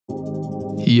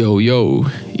Yo, yo,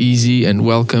 easy and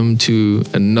welcome to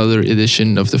another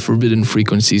edition of the Forbidden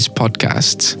Frequencies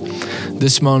podcast.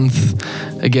 This month,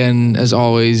 again, as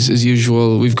always, as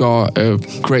usual, we've got a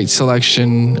great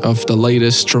selection of the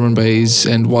latest drum and bass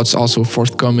and what's also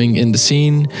forthcoming in the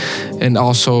scene. And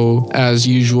also, as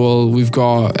usual, we've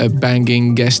got a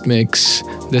banging guest mix,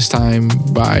 this time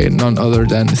by none other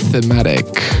than Thematic.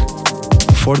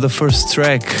 For the first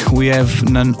track, we have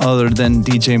none other than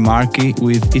DJ Marky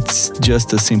with It's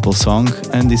Just a Simple Song,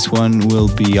 and this one will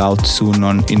be out soon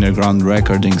on Innerground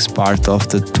Recordings, part of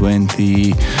the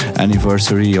 20th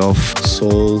anniversary of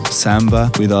Soul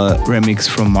Samba, with a remix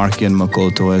from Marky and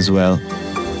Makoto as well.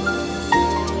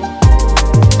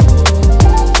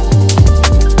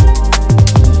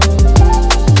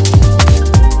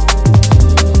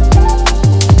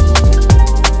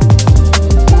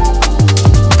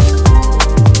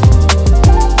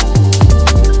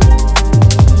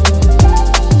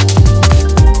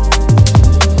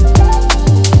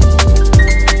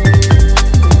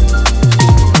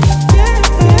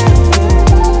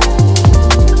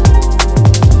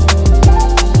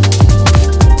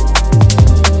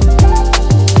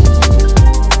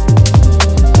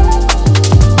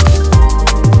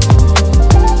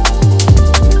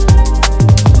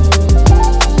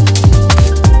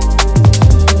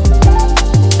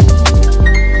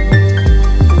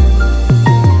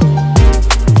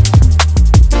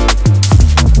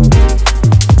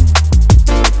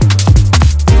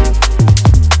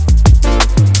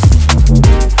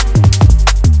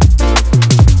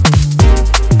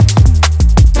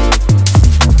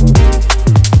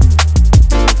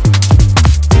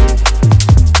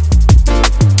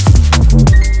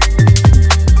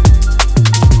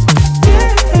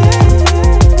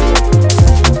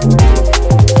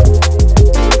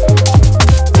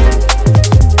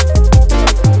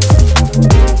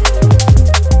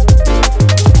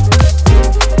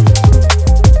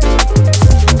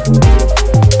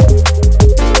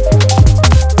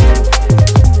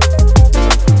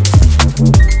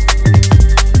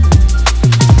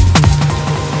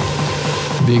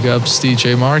 Ups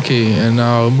DJ Marky. And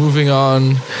now moving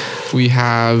on, we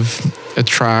have a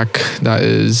track that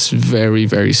is very,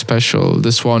 very special.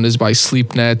 This one is by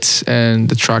Sleepnet and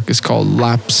the track is called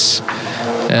Lapse.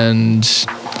 And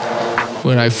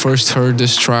when I first heard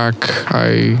this track,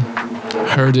 I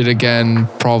heard it again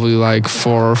probably like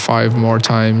 4 or 5 more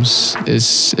times.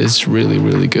 It's really,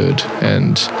 really good.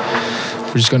 And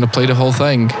we're just gonna play the whole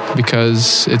thing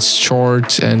because it's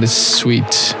short and it's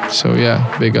sweet. So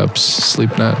yeah, big ups,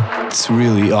 Sleepnet. It's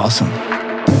really awesome.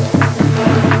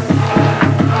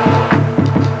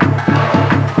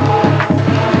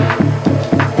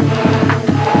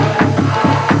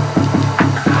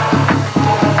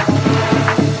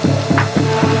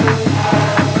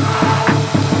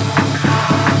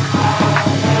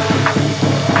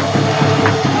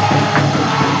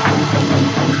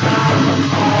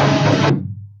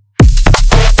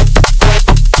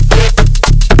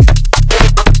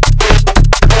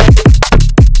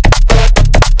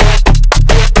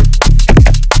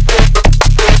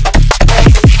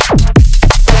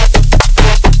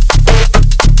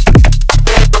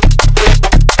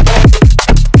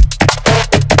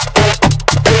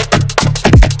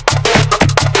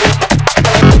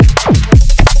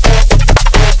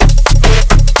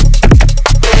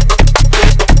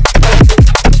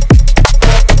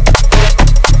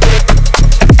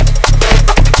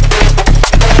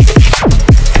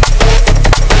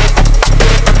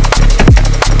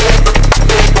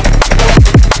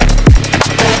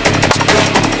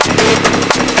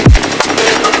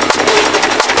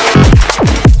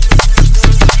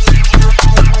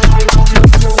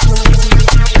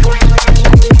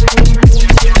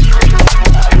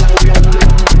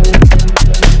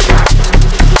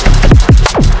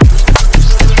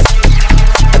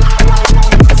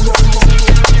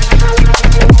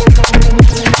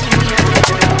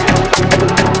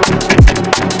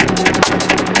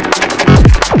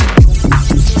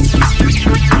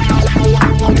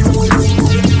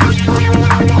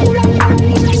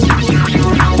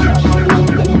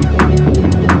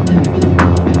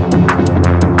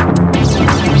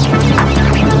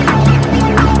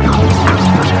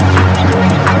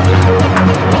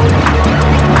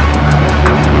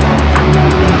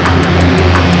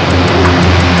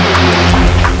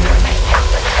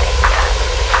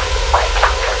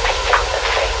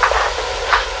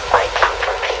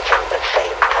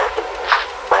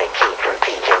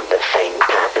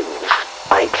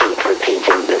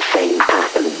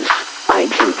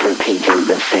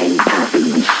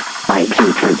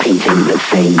 repeating the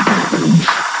same patterns.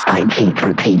 I keep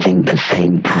repeating the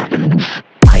same patterns.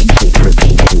 I keep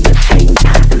repeating.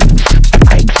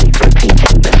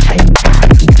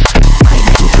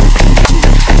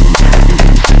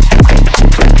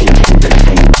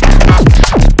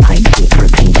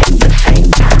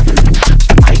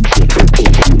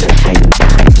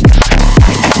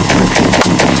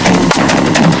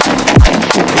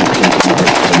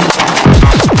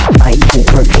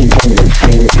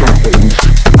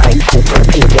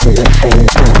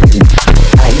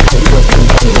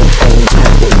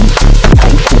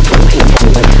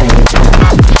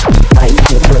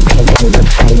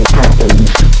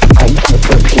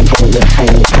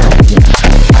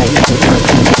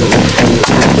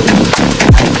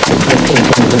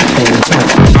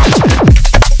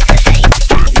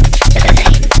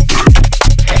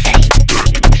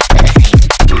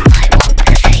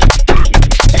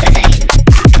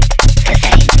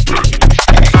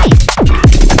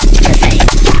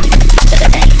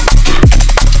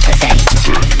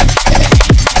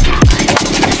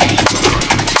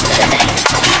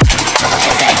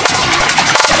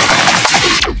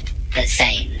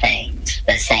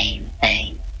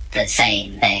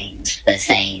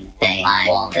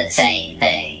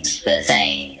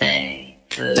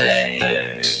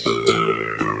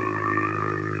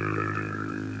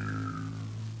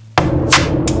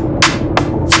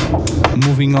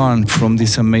 on from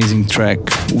this amazing track,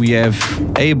 we have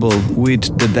Able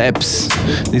with the Depths.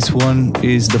 This one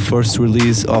is the first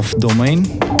release of Domain,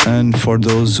 and for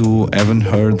those who haven't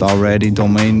heard already,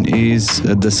 Domain is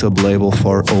the sub-label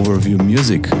for Overview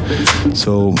Music.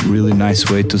 So really nice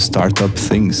way to start up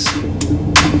things.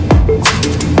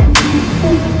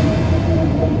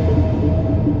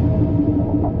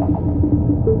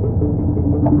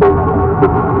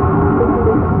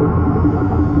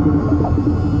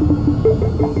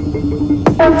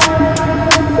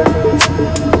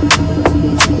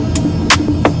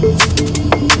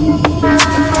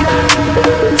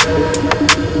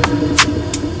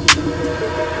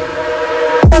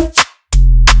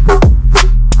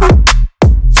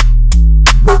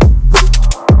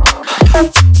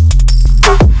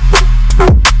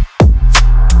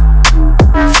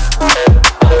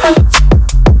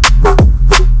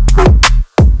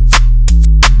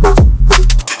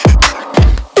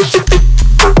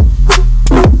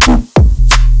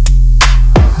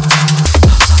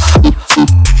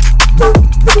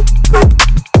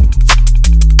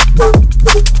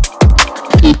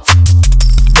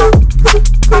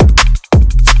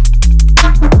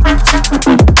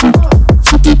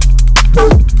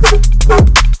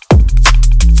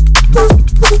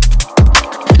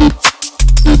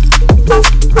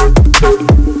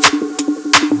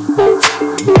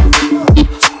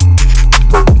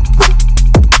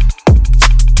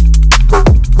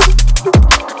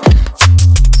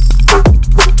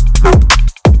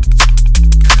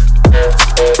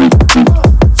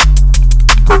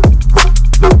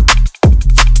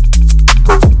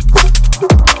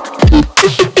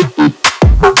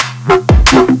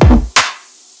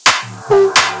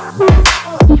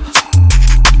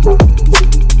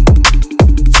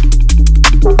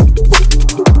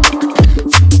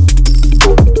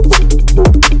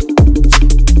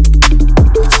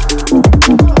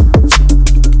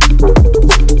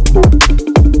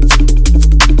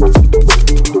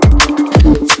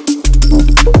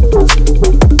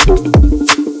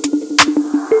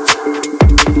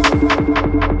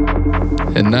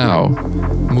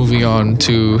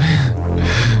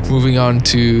 Moving on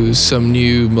to some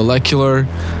new Molecular,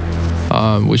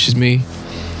 which is me.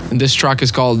 And this track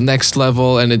is called Next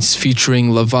Level, and it's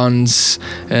featuring Lavance,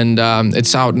 and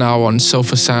it's out now on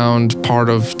Sofa Sound, part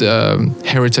of the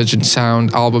Heritage and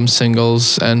Sound album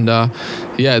singles. And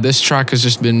yeah, this track has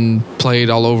just been played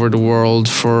all over the world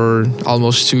for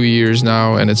almost 2 years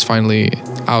now, and it's finally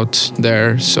out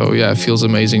there. So yeah, it feels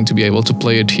amazing to be able to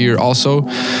play it here also,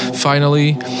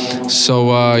 finally.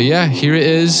 So yeah, here it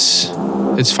is.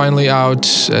 It's finally out,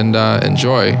 and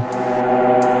enjoy.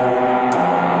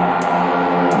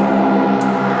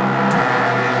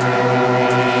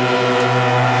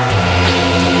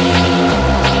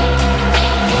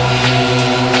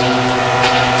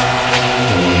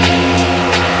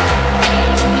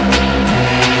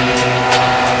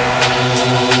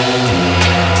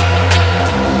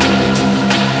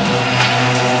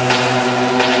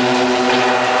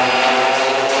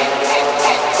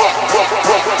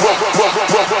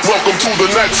 Welcome to the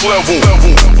next level.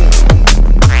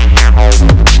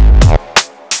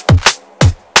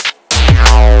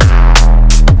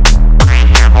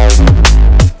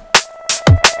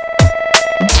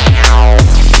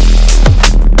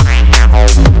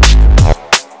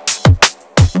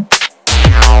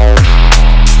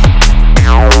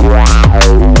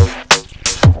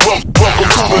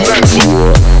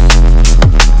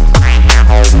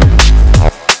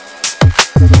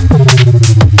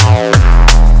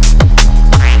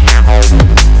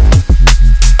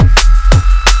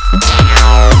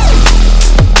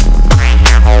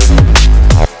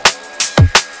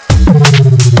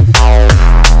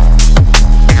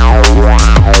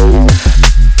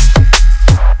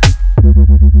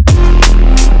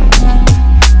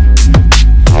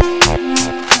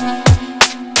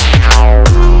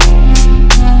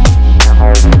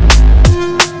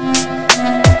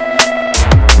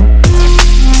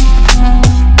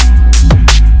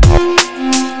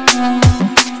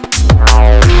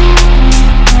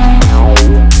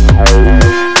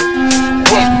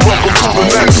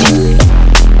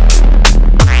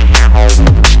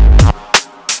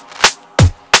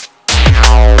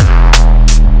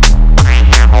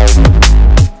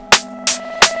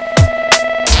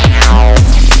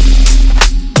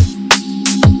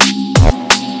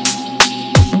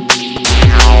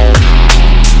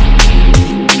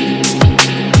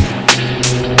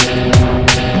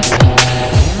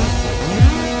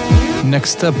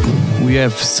 Next up, we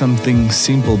have something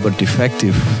simple but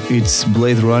effective. It's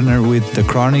Bladerunner with The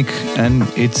Chronic, and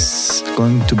it's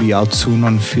going to be out soon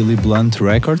on Philly Blunt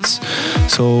Records.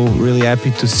 So really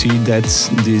happy to see that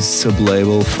this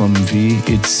sub-label from V,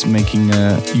 it's making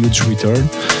a huge return.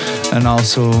 And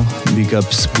also big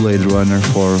ups Bladerunner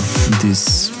for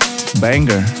this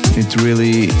banger. It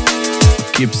really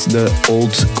keeps the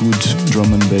old good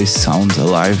drum and bass sound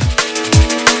alive.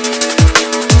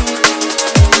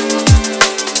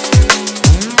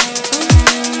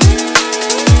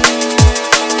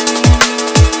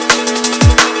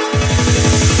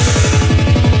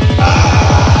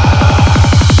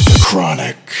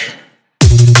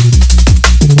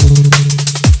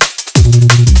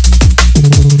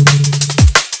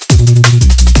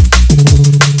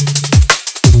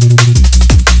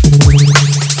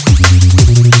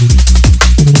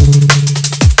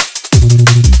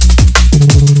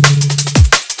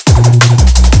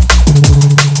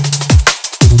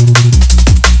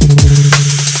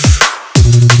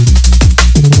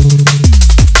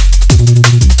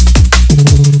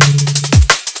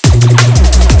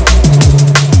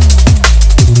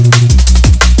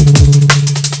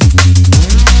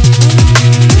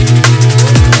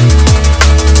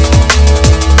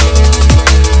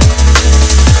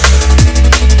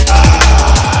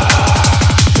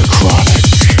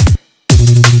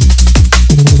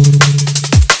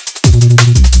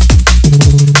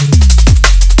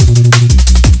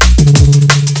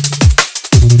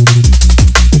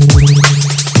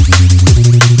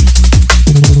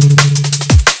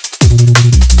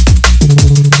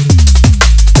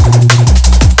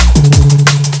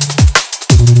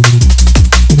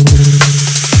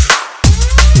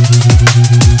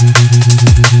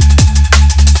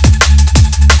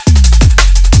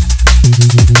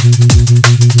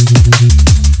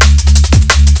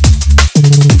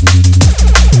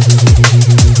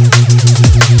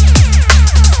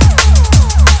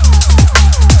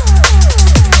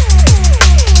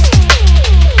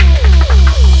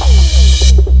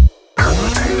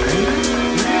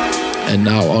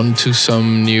 To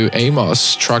some new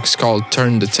Amoss tracks called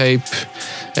Turn the Tape,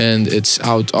 and it's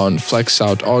out on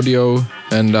Flexout Audio.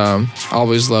 And I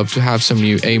always love to have some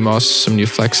new Amoss, some new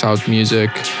Flexout music,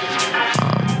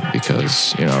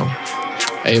 because, you know,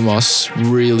 Amoss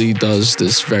really does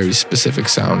this very specific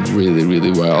sound really,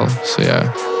 really well. So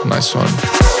yeah, nice one.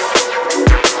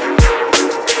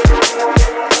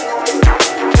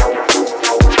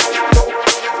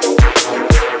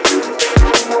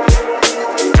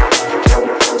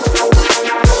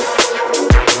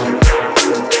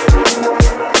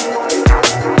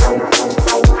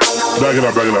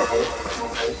 Back it up.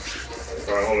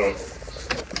 All right, hold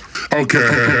on. Okay.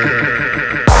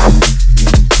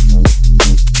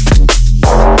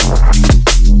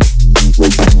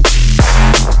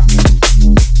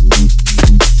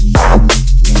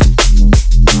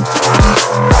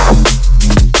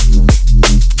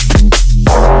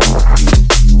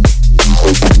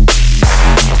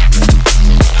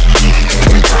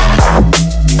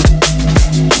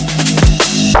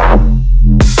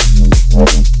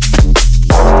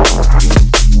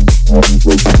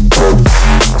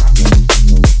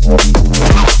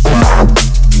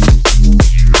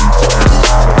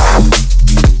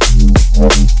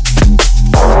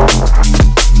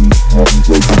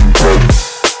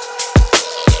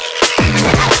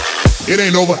 It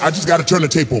ain't over. I just gotta turn the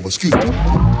tape over. Excuse me.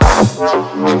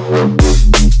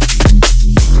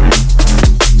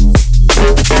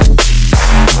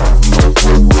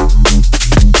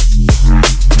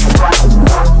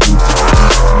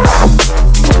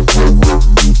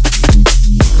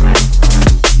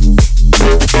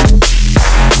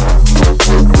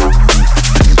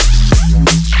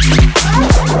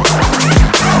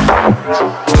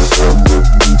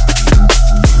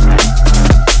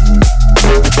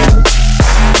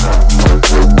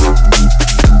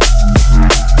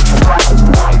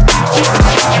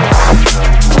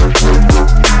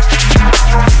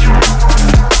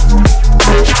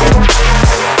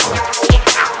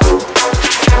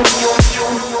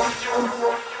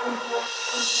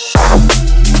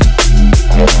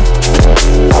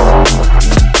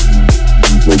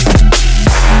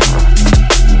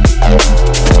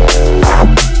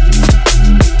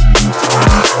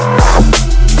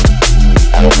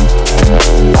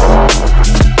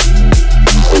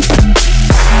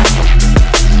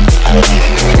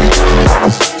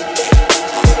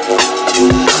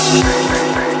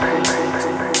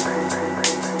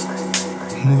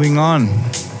 Moving on,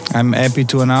 I'm happy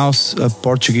to announce a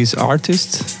Portuguese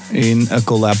artist in a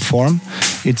collab form.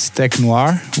 It's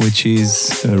Noir, which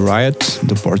is Riot,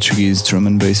 the Portuguese drum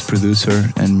and bass producer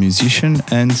and musician,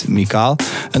 and Mikal,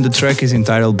 and the track is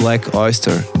entitled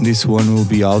Blackoister. This one will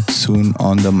be out soon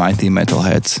on the mighty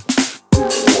Metalheadz.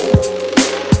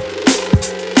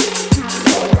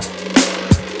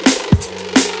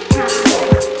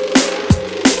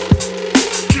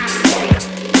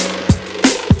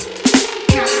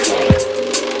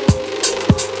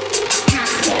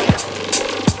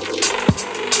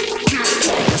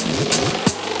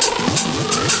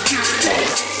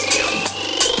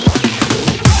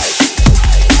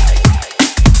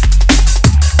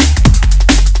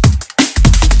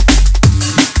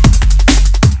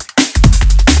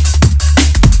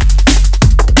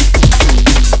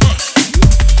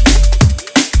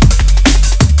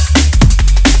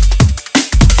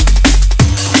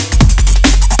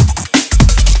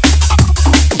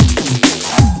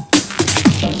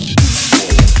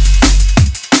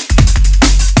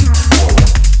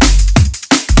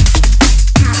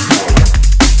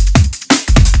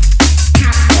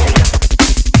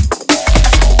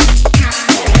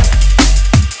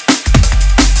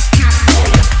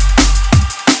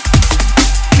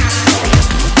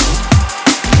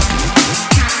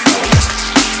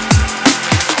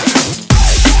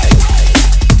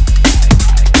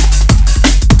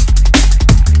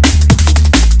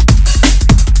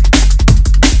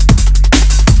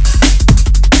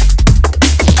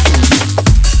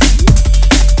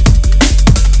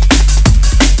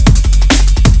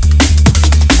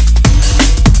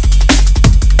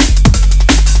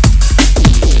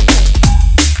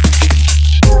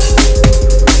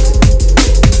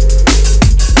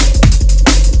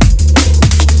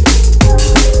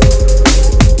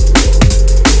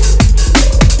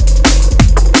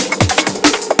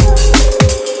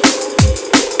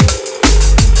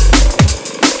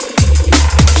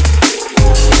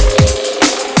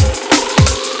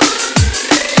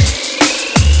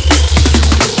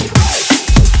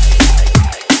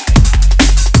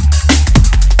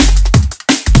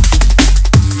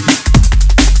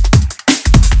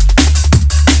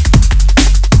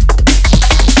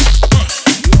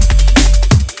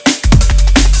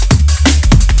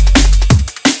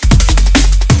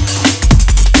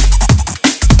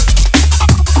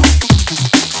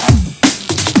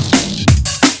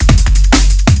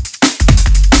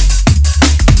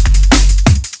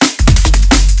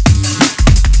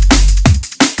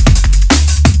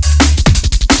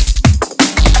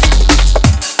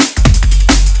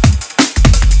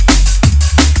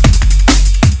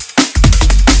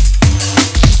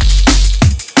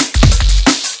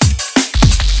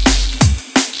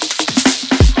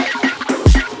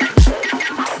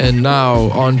 And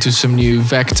now on to some new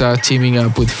Vektah teaming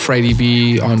up with Freddy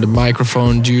B on the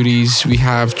microphone duties. We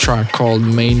have a track called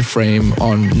Mainframe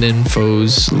on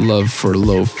Ninfo's Love for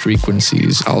Low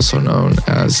Frequencies, also known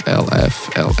as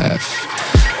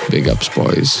LFLF. Big ups,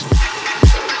 boys.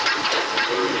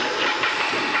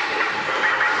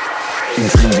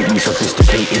 Intrinsically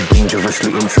sophisticated,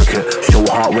 dangerously intricate. Show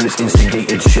heart when it's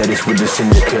instigated, share this with the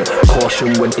syndicate.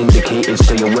 Caution when indicated,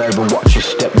 stay aware and watch your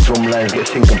step. Drum lines get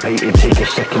syncopated, take a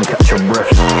second, catch your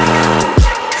breath.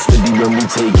 Steady when we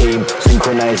take aim,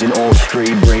 synchronizing all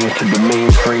stray brains to the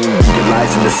mainframe.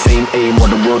 Utilizing the same aim while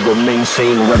the world remains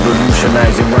sane.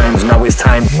 Revolutionizing rhymes, now it's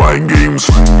time. Mind games.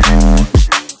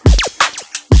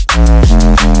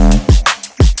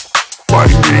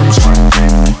 Mind games.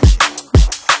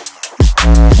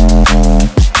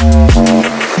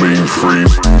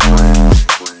 Mainframe.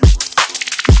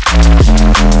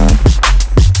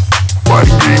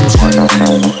 Mind games.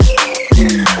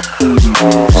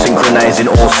 Synchronizing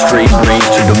all straight brains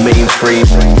to the mainframe.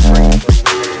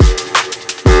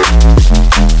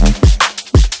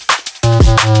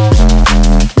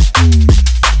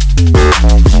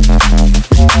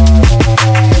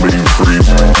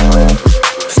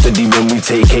 Steady when we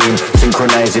take aim,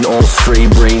 synchronizing all stray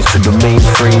brains to the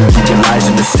mainframe.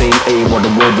 Utilizing the same aim while the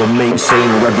world remains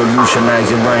sane.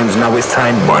 Revolutionizing rhymes, now it's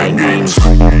time. Mind games.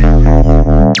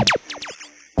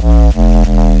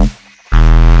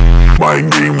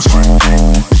 Mind games.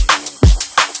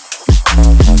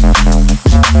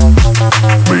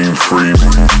 Mainframe.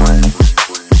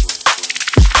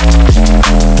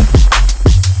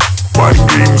 Mind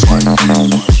games.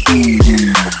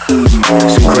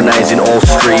 Synchronizing all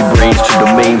stray brains to the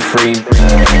mainframe.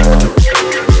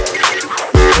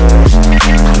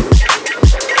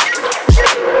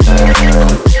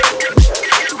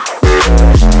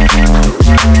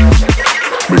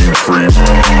 Mainframe.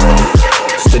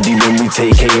 Steady when we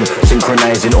take aim,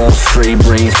 synchronizing all stray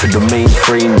brains to the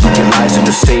mainframe, realizing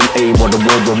the same aim while the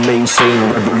world remains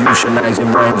sane.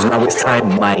 Revolutionizing rhymes, now it's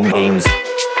time, mind games.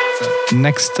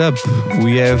 Next up,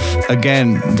 we have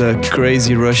again the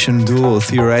crazy Russian duo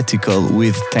Theoretical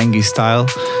with Twangy Style.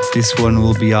 This one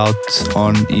will be out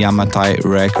on Yamatai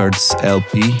Records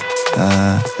LP.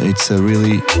 It's a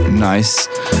really nice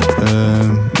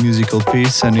musical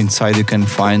piece, and inside you can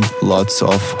find lots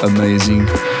of amazing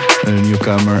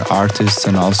newcomer artists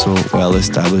and also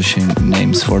well-establishing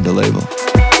names for the label.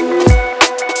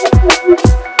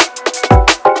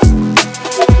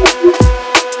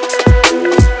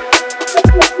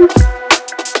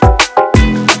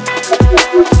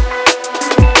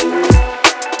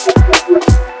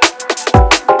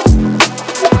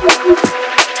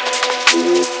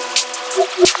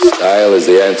 Style is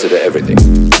the answer to everything.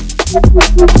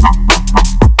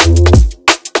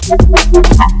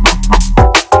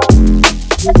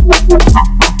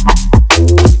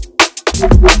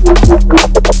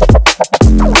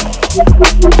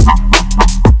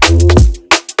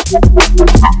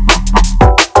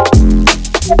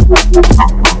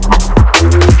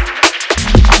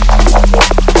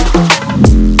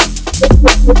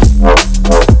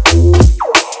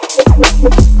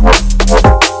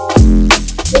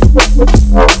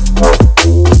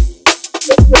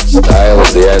 Style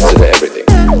is the answer to everything.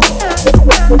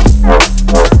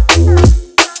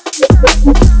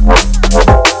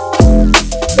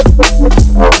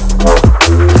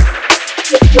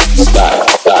 Style.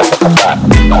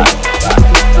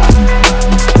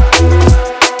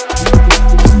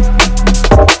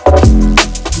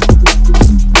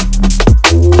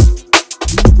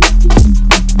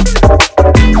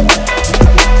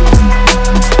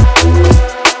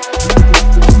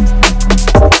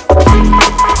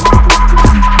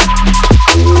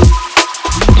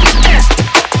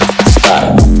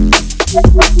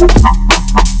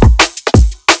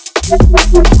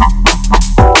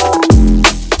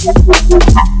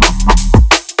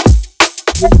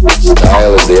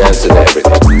 Style is the answer to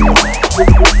everything.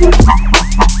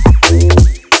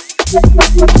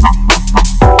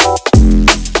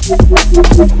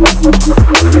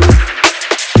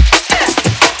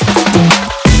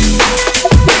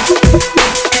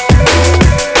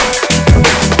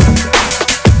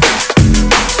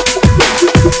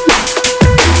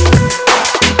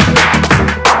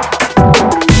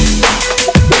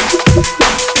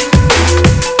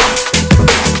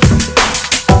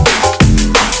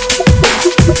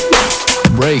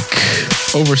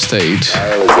 Overstayed.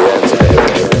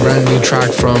 Brand new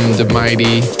track from the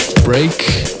mighty Break.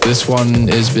 This one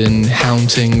has been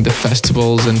haunting the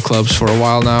festivals and clubs for a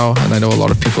while now, and I know a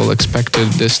lot of people expected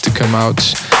this to come out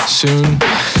soon.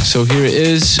 So here it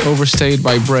is, Overstayed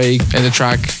by Break, and the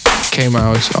track came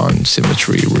out on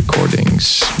Symmetry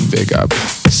Recordings. Big up.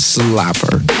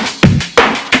 Slapper.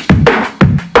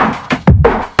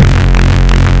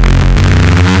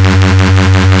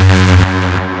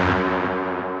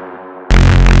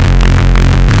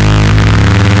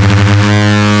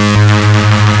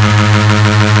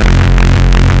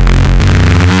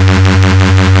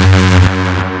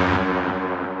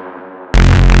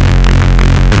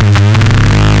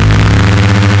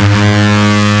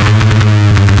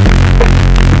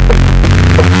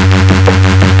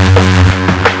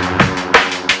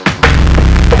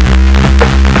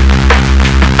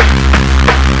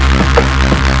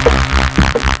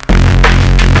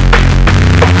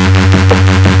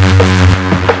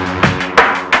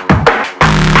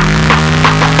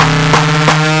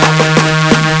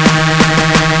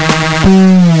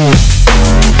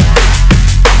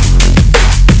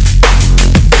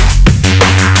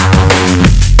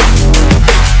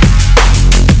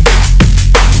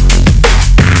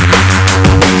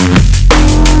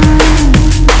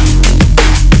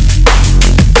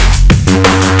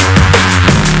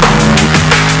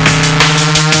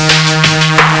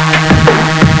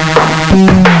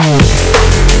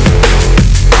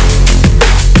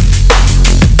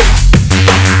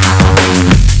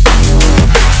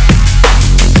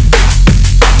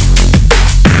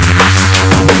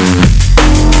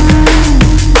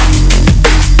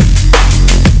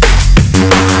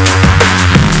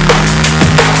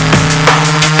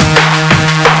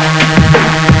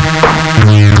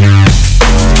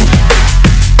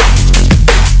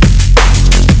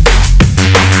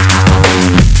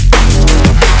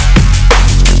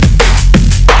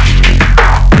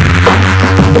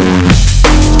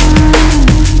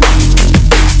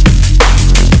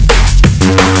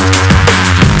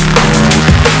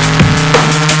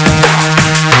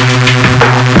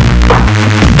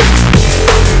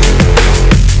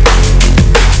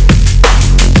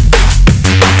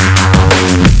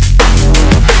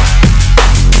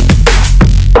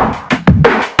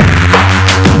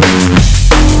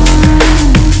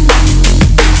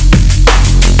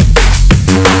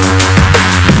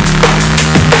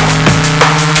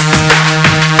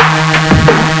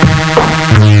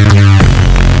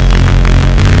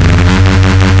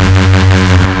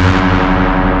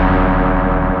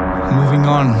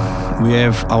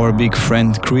 our big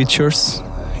friend Creatures.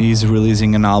 He's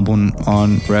releasing an album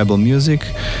on Rebel Music,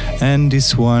 and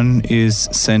this one is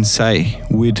Sensai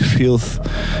with Philth.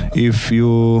 If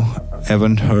you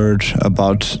haven't heard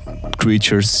about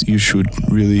Creatures, you should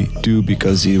really do,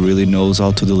 because he really knows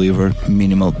how to deliver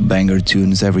minimal banger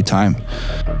tunes every time.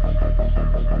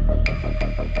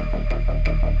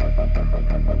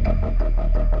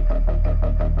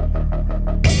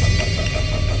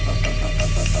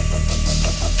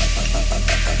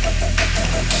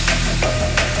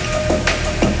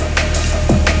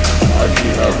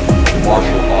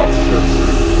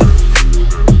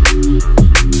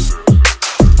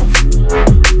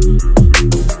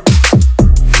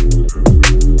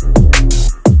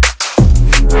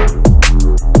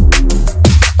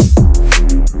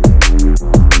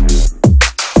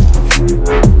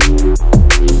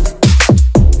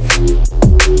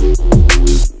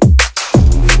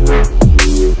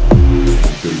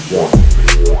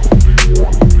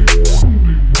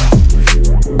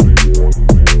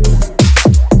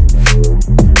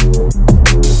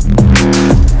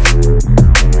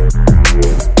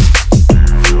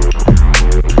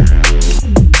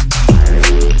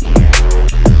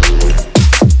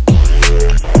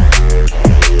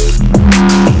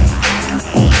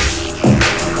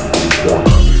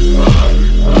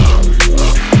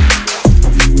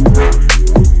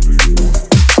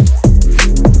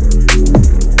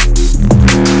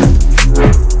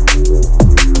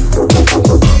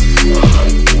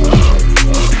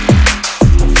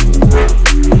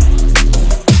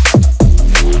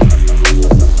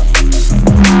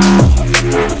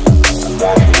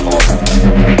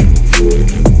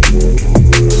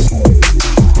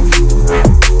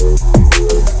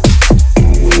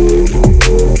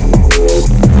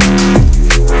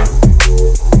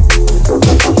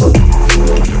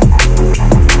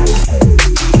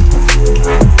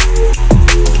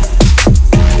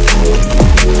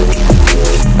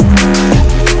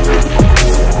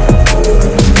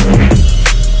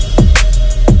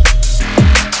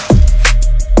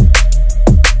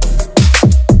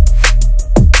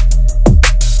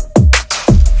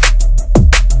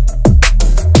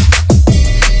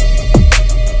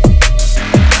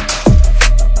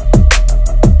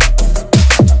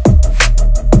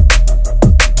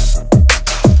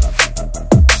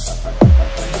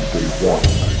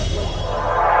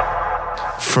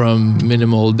 From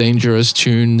minimal dangerous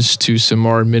tunes to some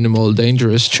more minimal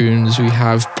dangerous tunes, we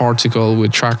have Particle with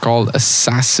a track called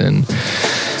Assassin.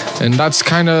 And that's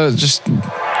kind of just,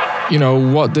 you know,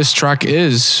 what this track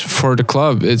is for the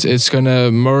club. It's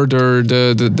gonna murder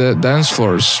the dance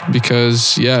floors,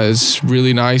 because yeah, it's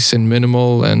really nice and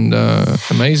minimal and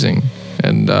amazing.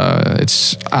 And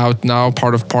it's out now,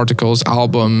 part of Particle's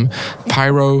album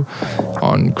Pyro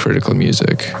on Critical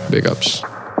Music. Big ups.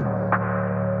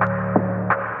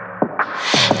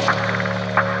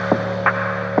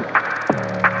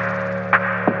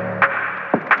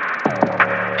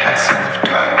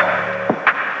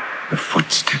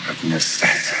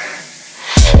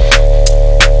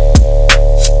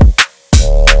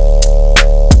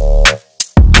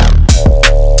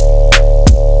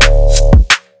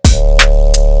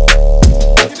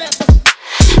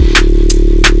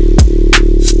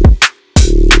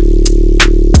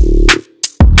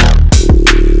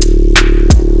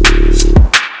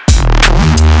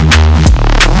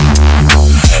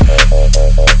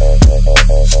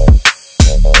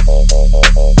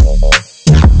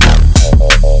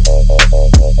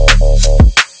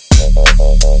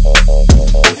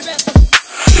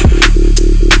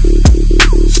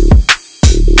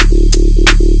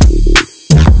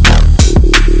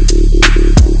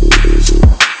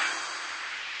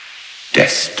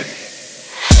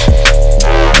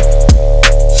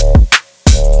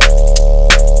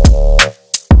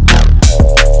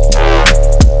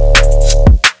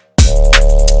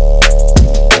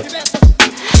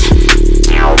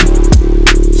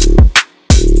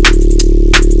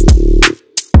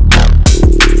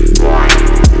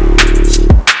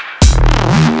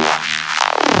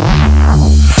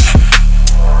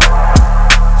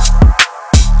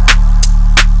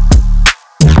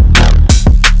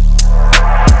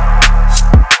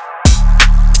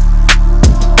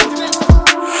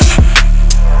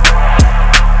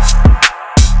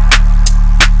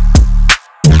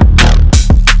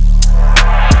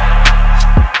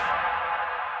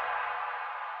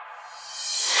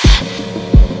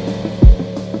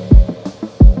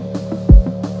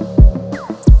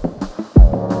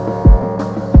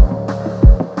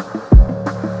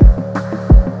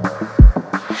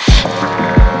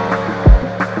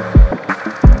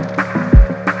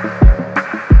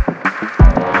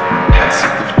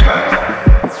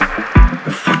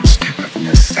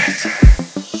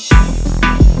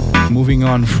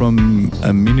 Moving on from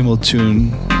a minimal tune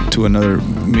to another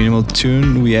minimal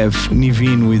tune, we have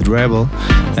Ninive with Rebel,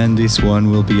 and this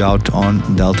one will be out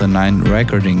on Delta 9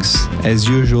 Recordings. As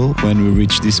usual, when we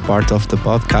reach this part of the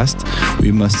podcast,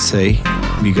 we must say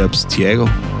big ups Diego.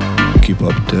 Keep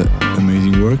up the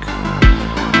amazing work.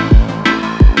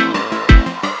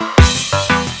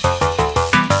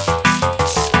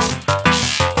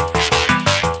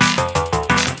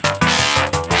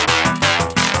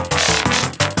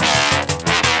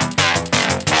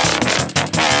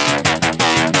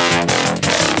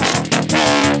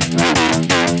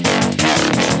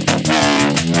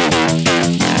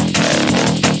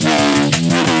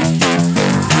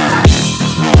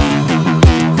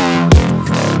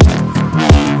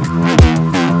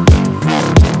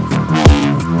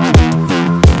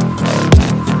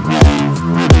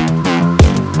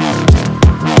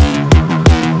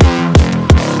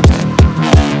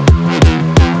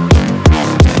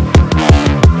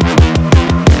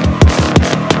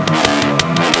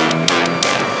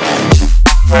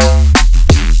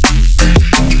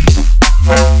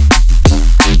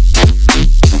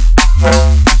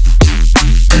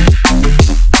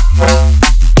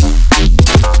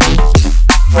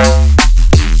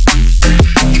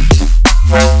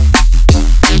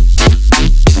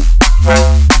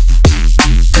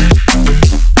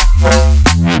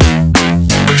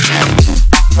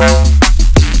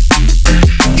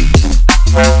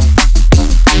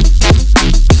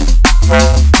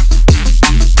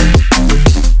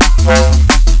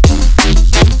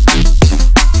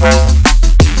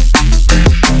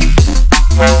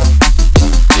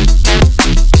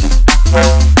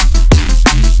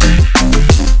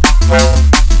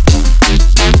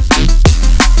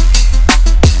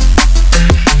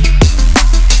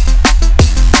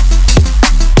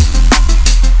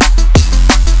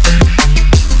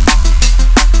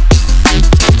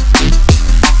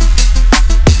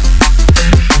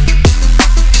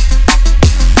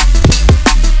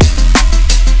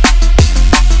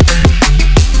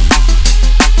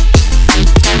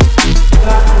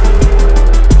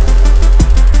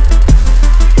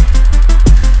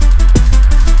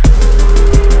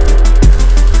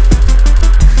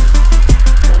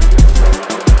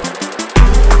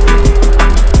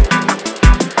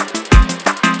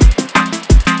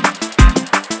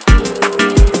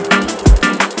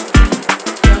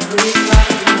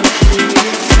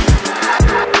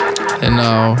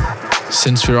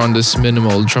 Since we're on this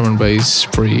minimal drum and bass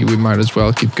spree, we might as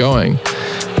well keep going.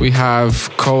 We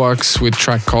have Coax with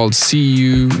track called See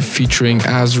You featuring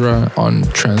Azra on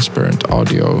Transparent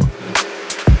Audio.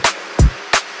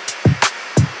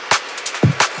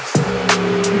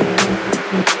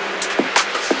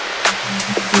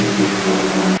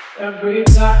 Every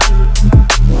time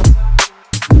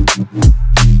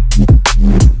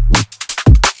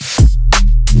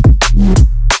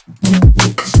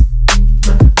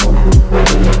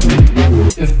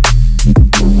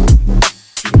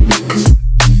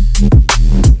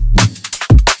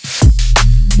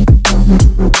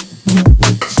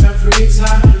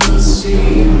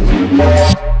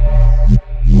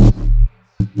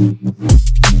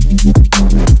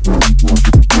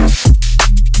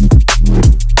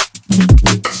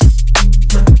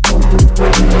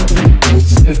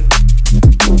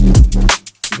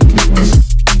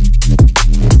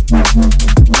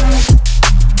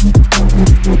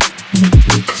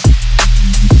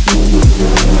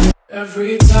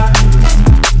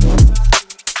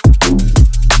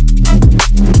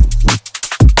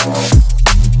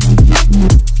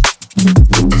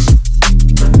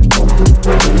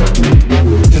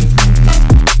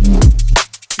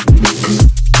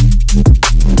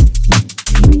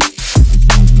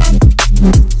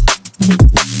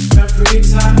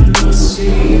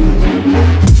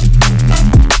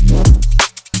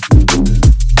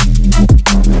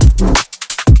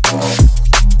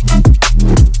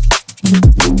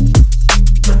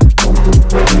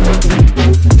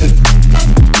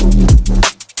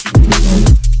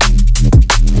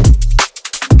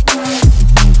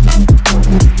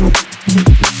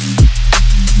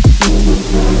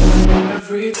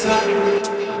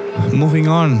Moving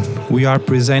on, we are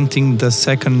presenting the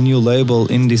second new label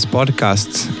in this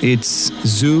podcast. It's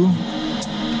Zoo,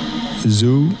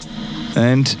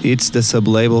 and it's the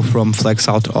sub-label from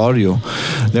Flexout Audio.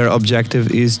 Their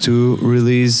objective is to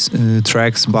release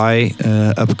tracks by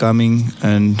upcoming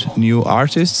and new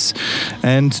artists,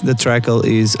 and the trackle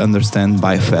is Understand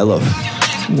by Philth.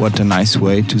 What a nice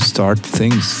way to start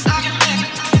things.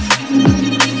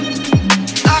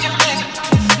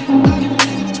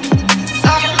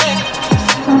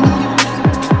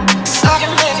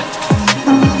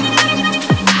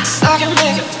 I can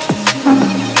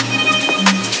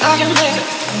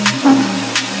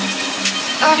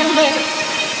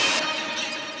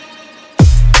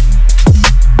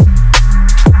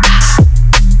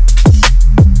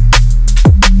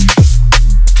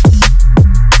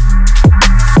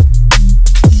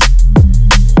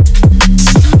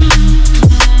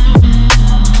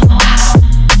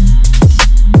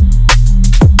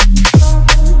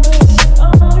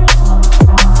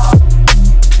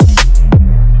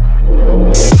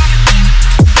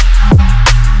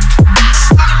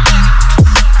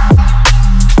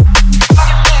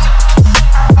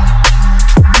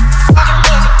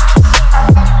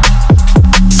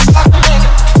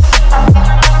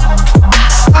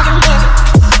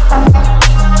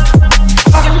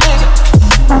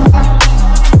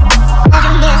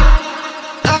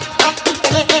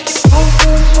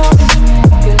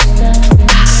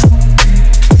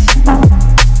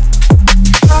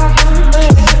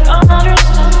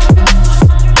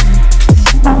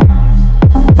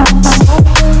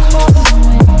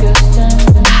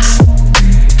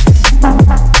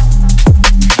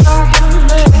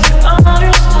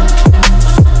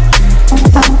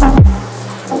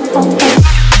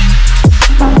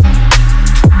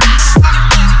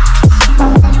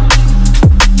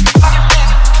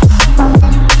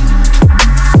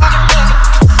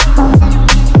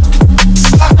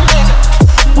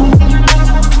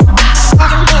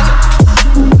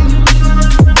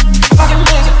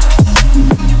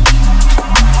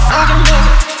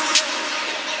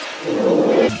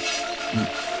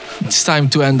It's time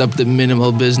to end up the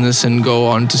minimal business and go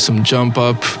on to some jump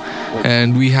up.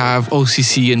 And we have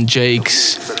OCC and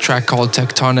Jake's track called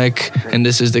Tectonic, and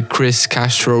this is the Chris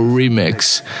Castro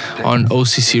remix on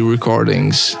OCC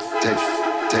Recordings.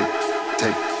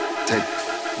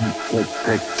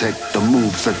 Take the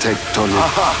moves are tectonic.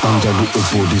 Under little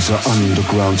bodies are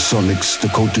underground sonics. The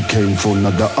culture came for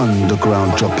another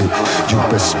underground drop it. You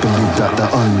best believe that the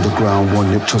underground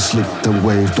want it. Just slipped and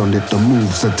waved on it. The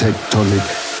moves are tectonic.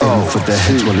 Aim for the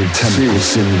heads while in tempo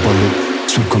symbolic.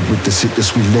 So come with the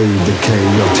sickness, we lay the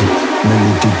chaotic.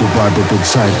 Melody the vibe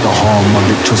inside the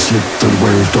harmonic. Just slipped and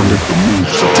waved on it. The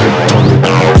moves are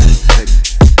tectonic.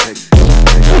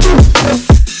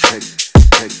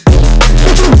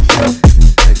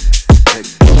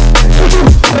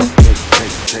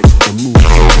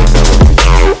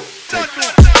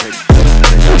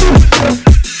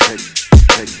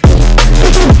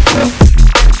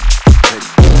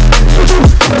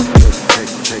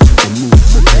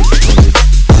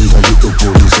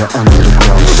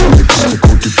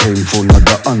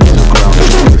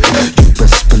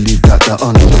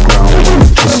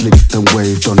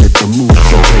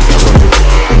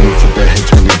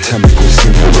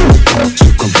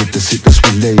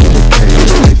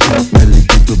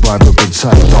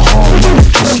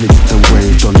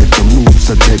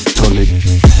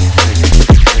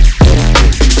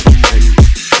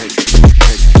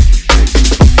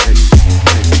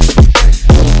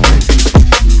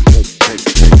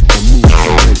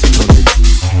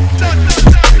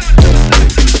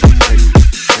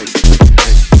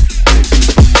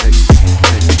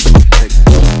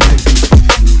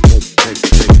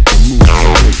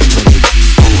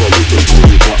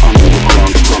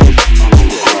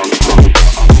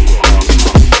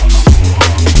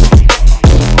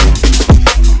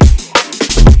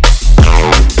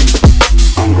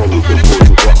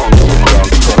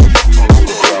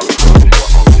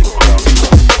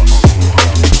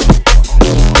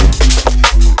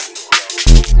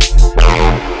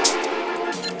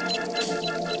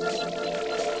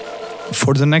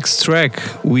 For the next track,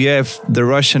 we have the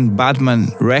Russian Batman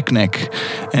Reknek,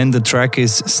 and the track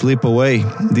is Slip Away.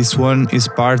 This one is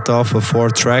part of a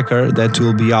 4-tracker that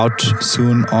will be out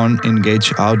soon on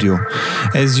Engage Audio.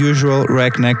 As usual,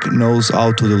 Reknek knows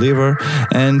how to deliver,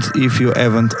 and if you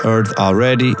haven't heard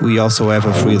already, we also have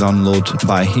a free download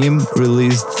by him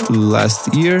released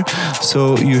last year,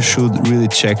 so you should really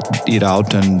check it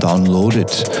out and download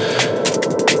it.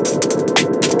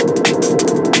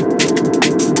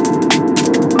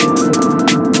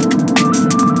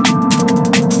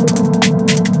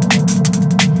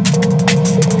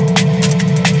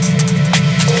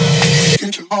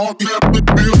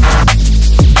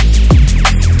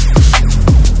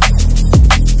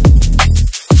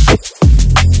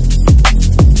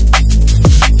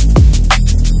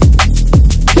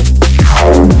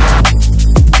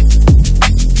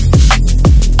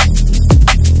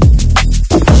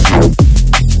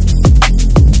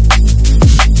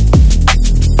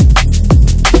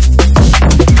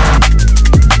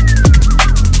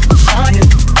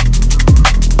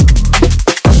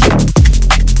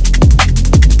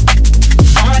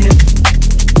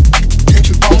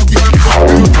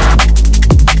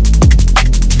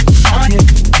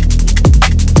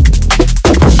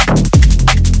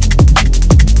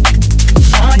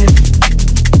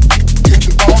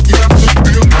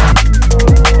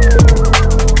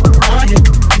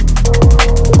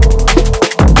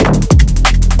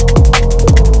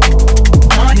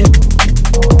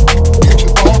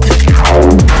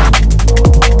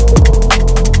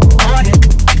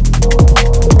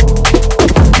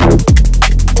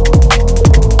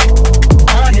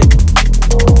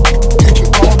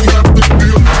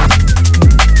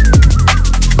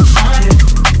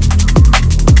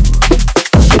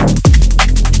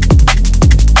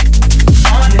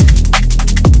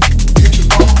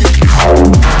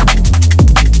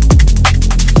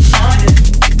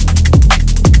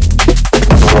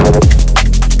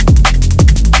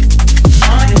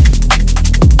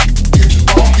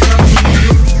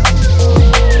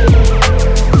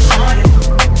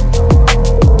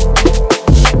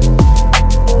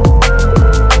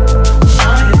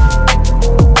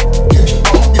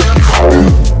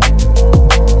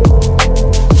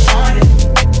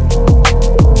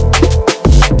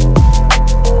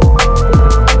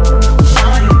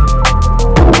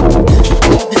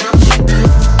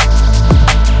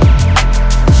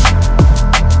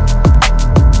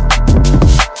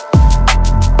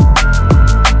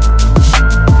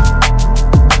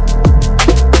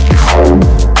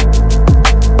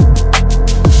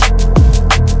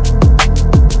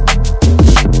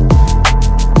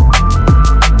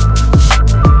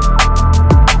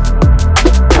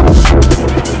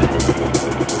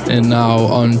 now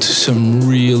on to some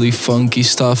really funky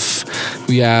stuff.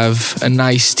 We have a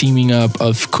nice teaming up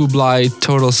of Kublai,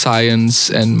 Total Science,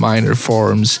 and Minor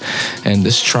Forms, and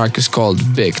this track is called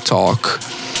Big Talk.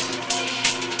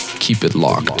 Keep it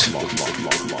locked.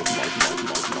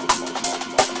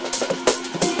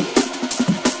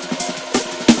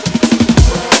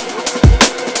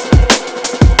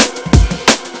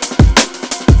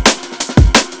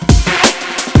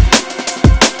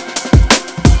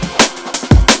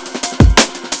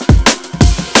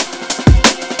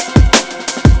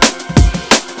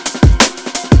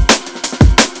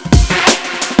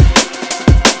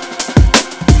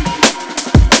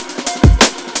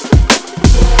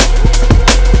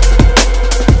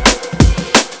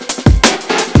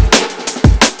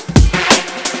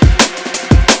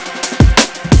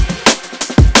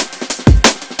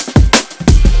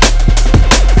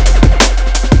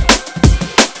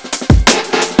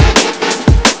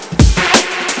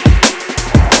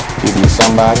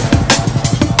 Somebody?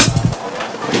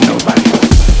 Ain't nobody.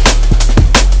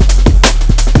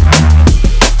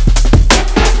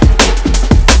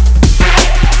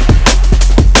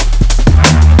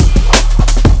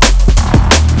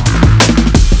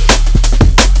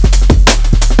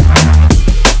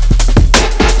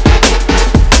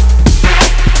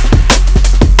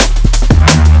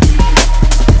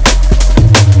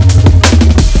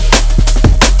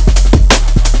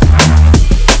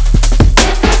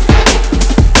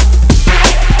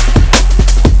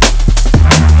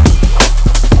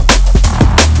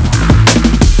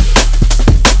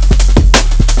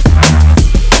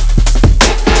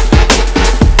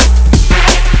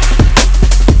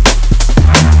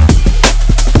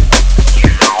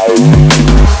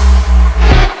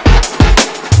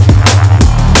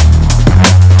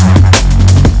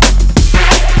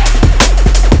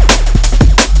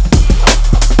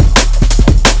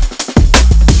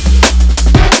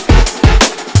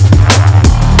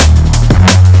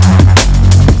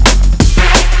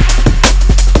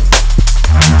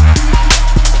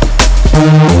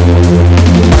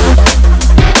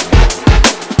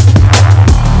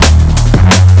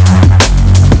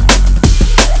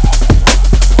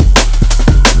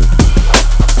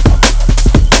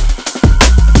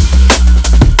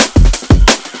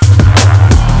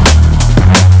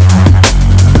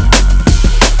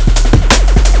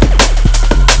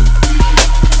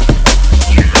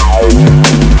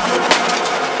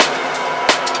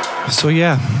 So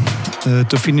yeah,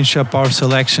 to finish up our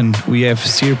selection, we have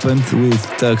Serpent with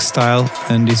Thug Style,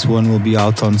 and this one will be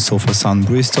out on Sofa Sound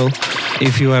Bristol.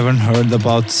 If you haven't heard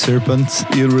about Serpent,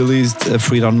 he released a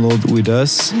free download with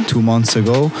us 2 months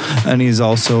ago, and is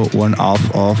also one half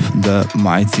of the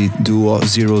mighty duo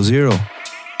 00.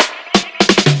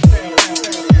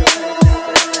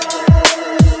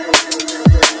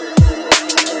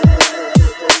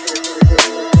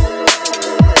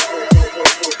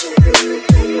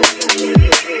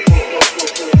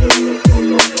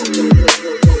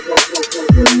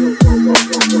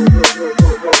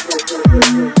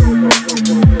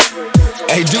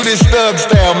 Hey, do this thug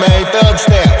style, man, thug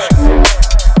style.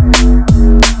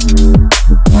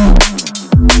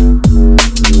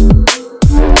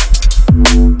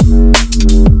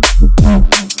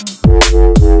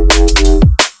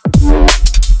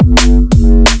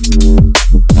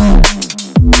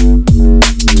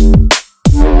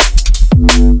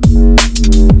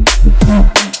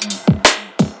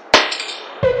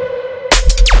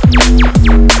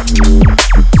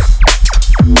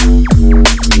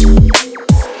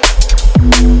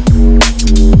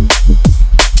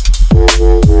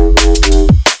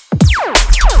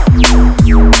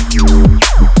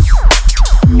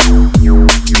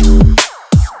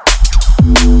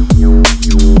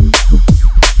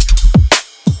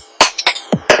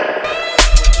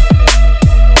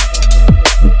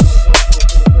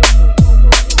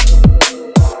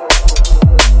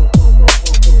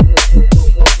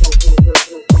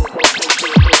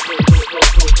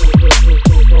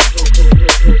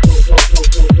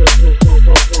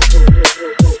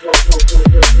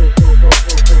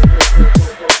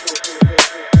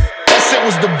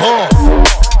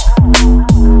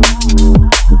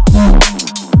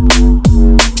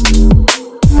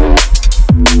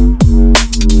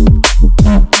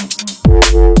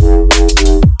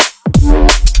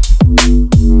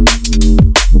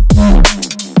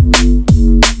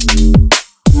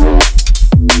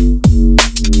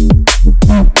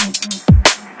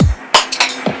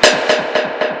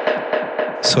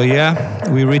 So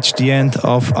yeah, we reached the end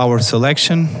of our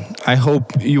selection. I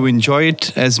hope you enjoy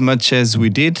it as much as we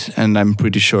did, and I'm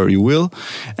pretty sure you will.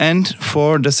 And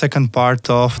for the second part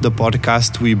of the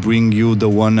podcast, we bring you the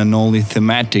one and only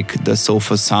Thematic, the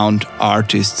Sofa Sound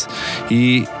artist.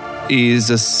 He is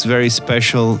a very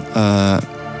special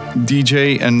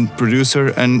DJ and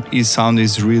producer, and his sound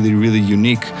is really, really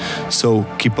unique. So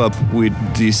keep up with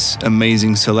this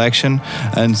amazing selection,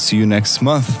 and see you next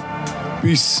month.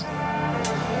 Peace.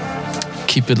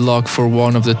 Keep it locked for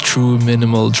one of the true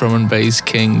minimal drum and bass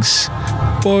kings.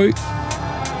 Bye.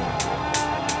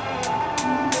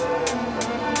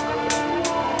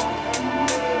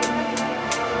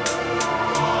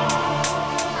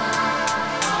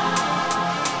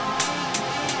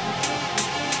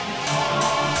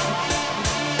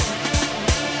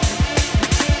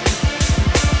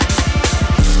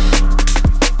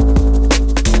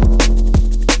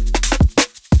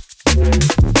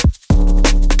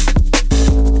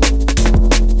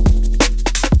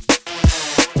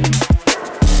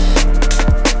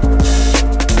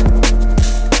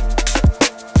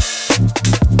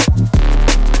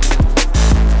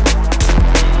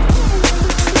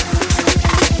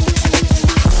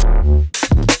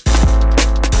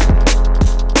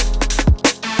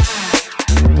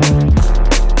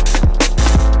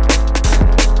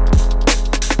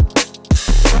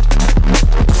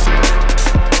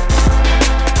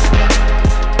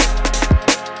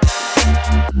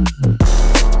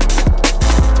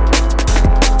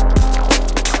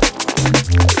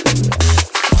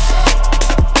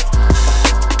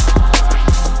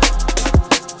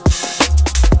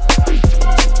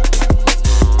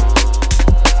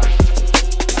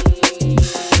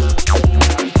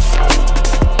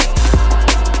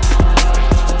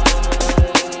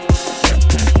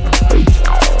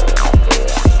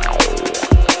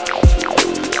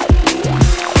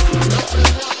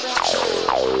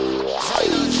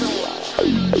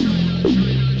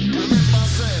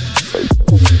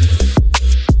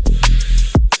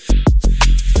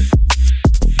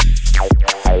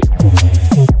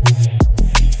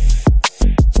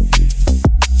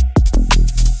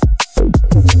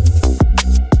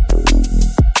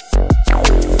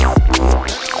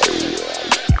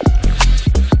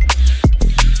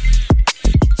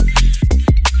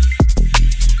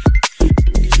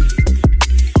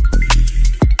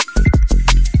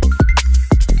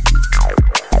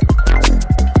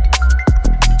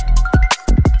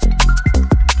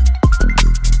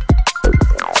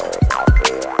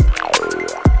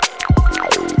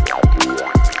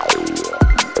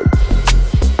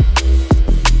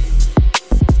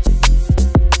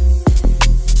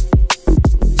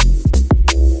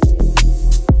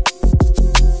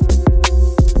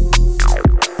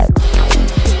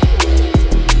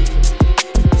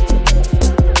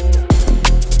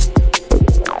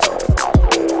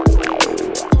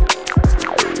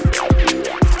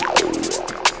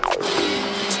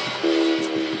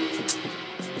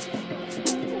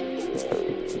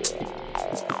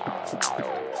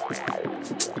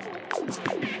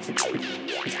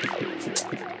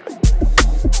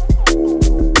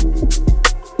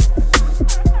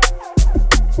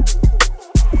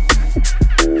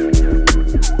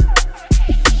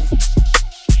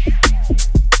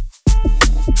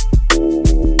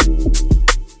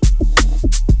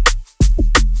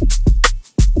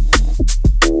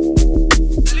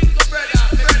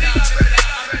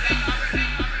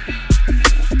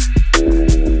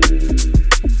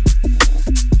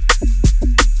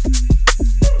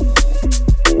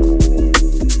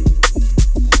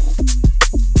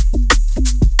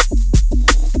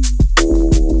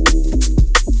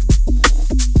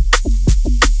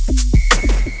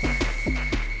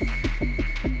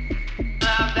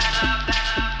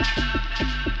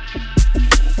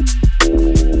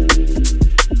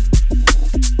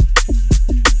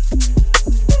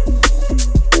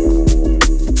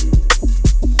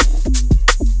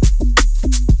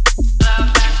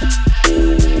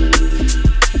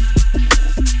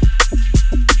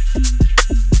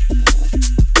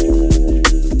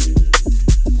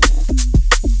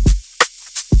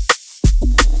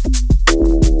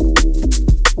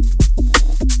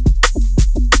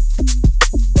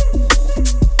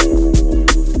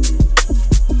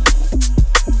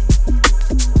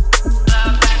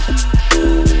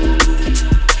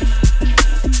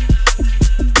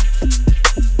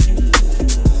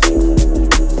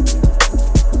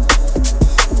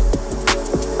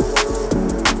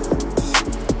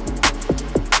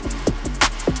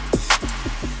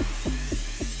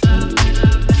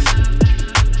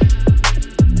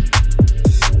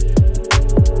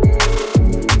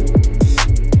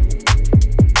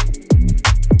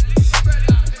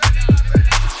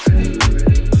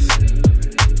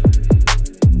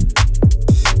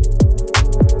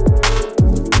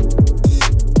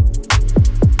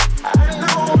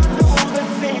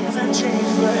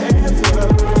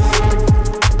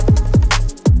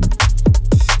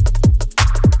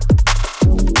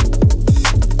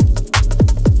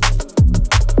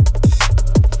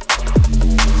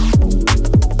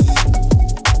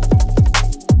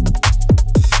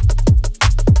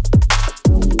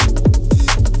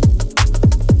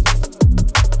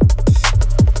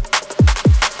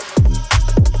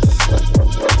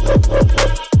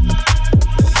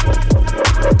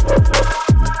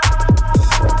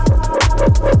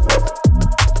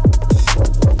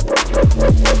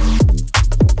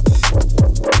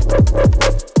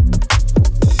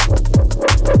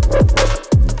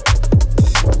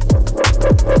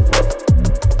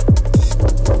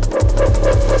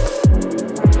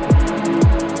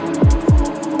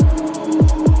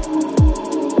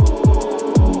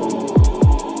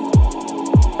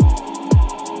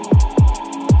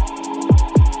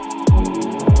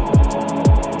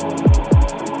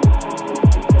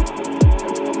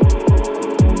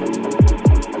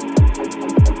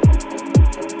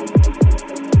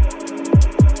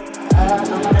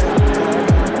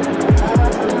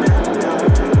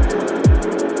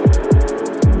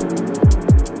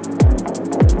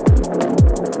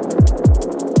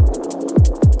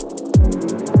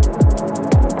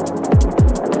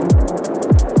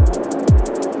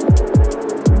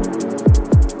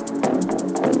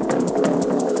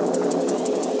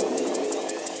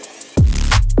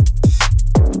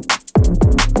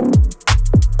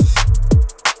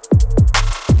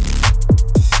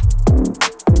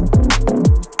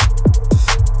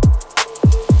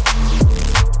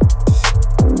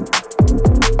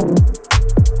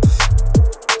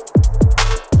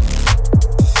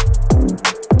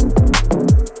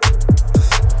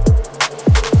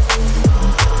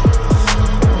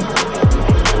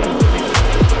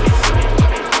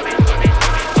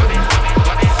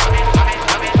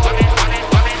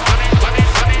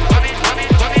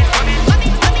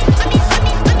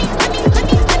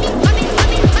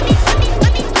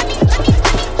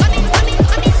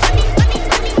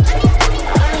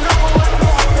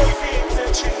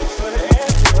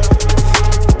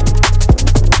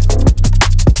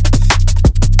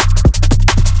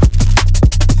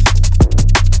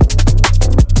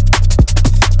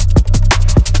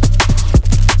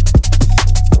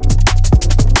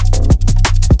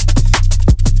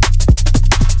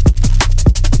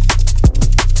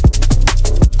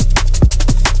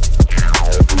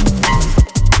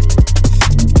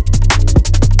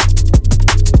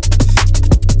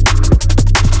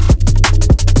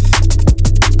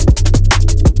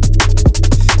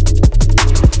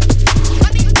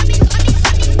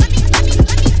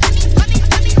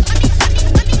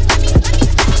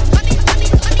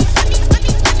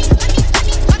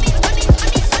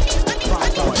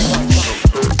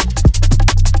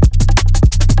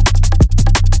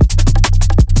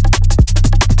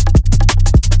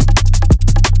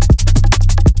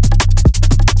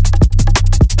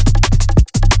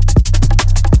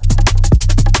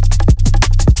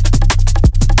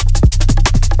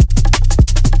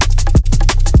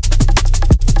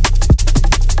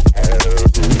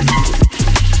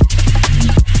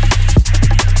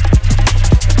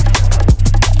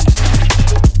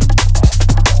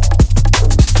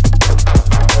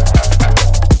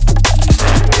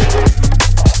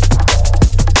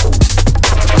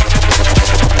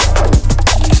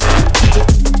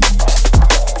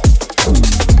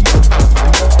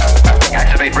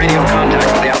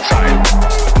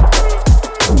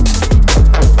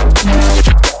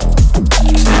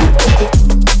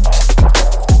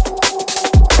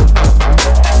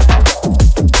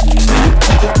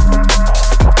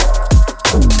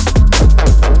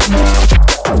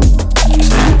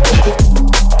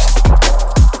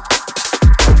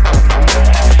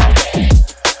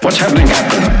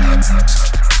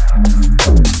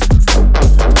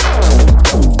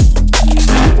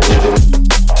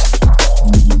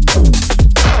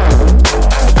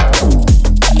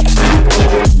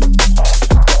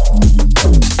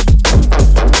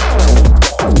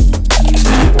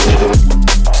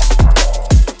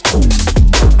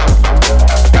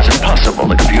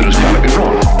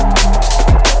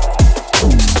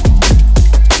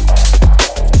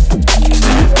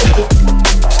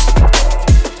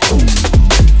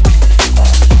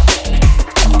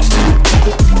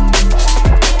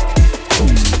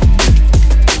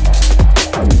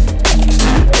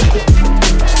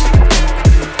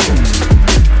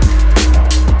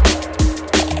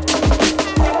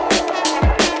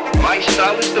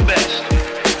 the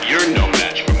best. You're no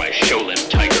match for my Shaolin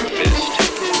Tiger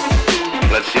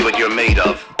Fist. Let's see what you're made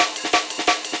of.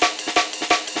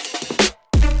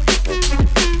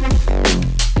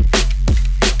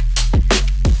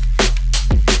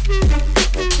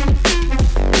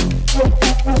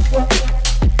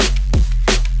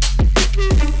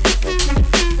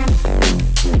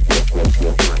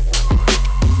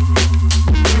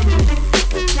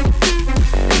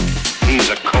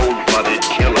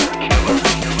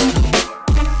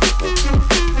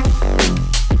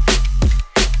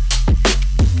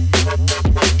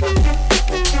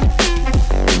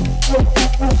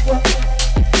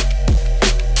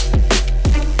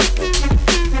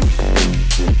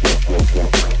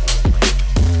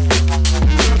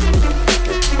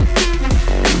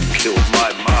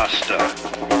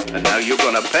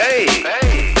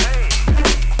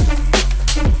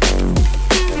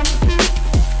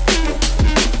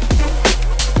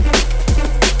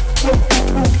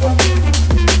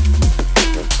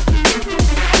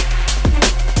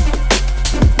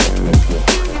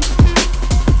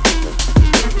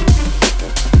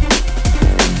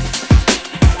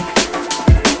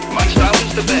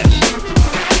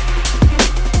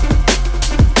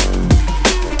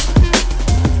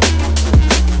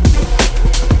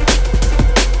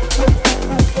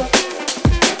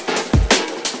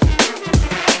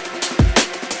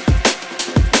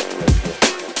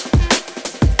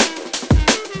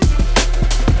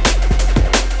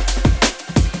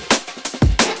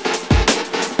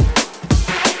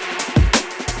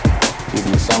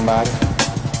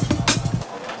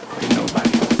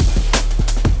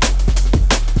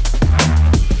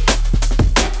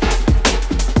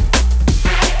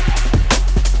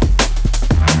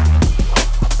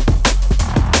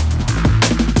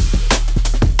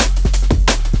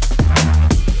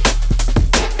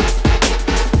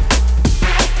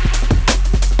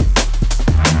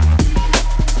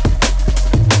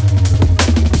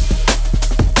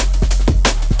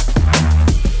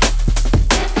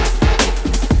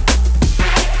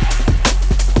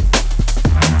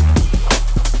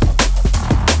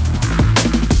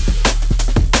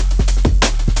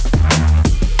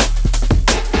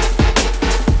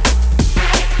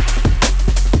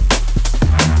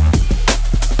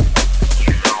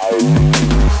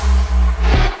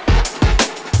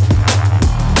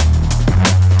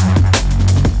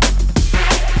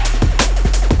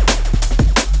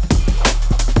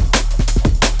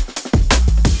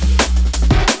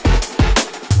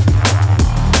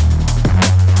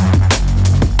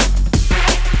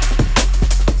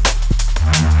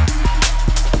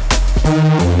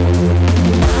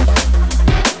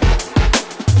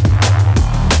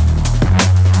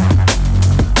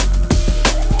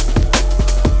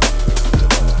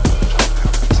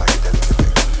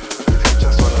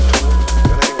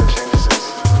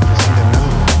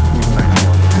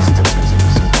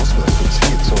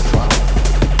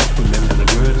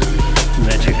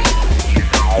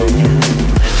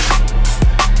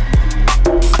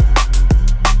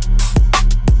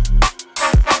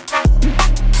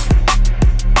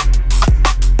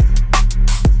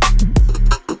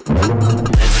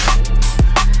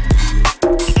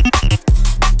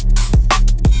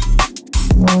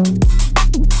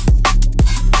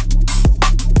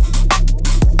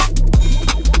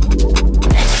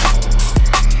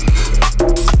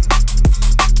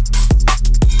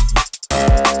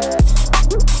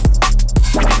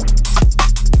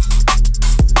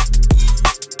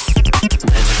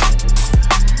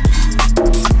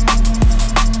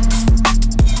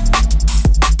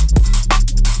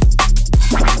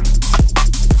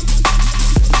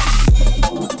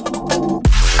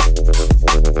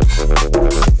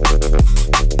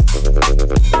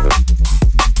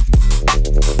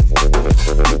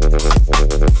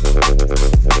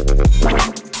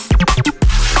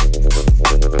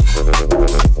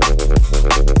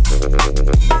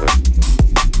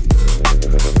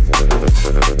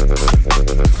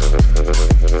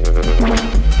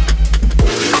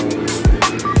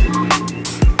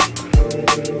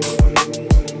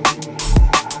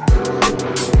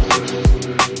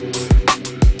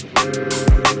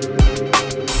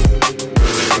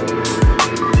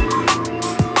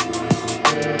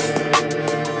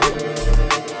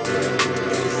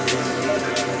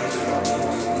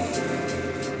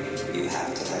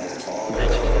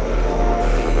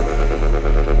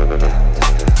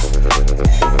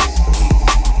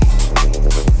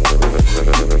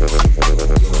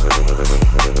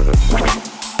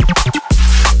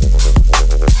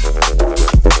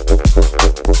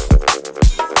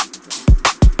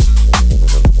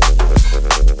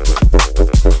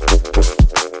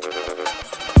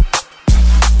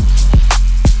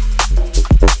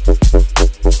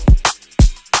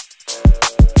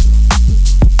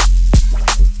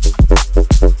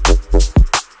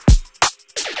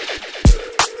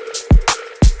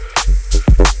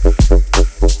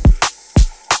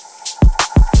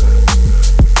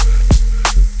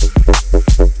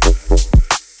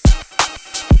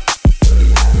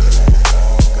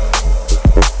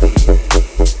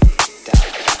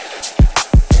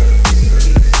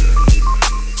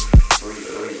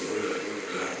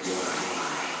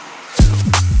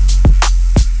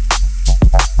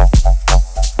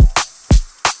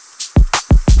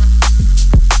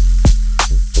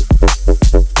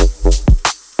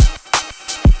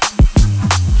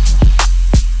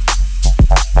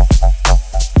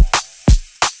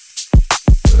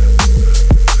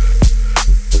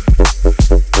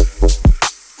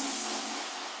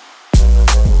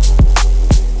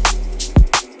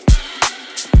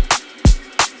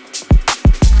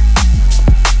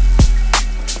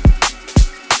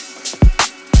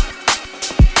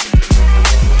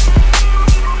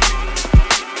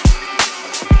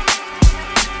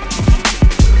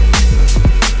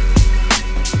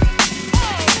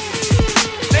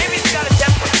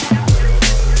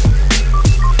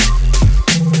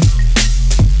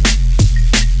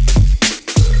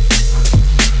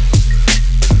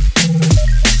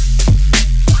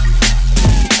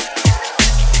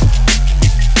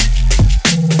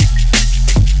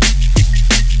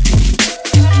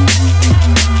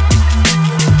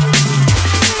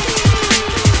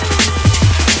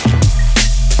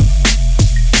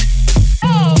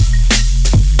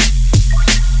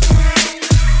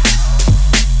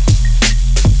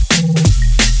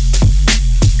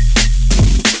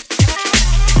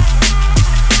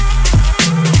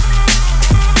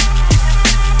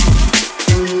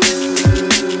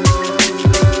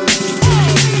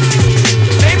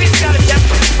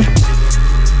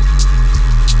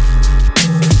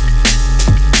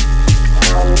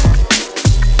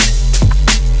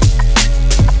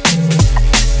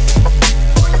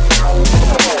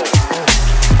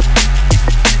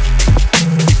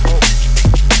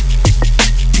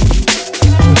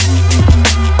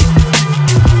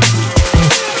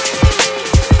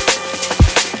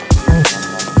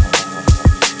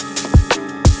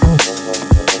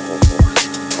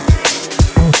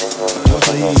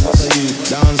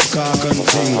 dance cock and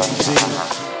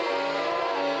ting.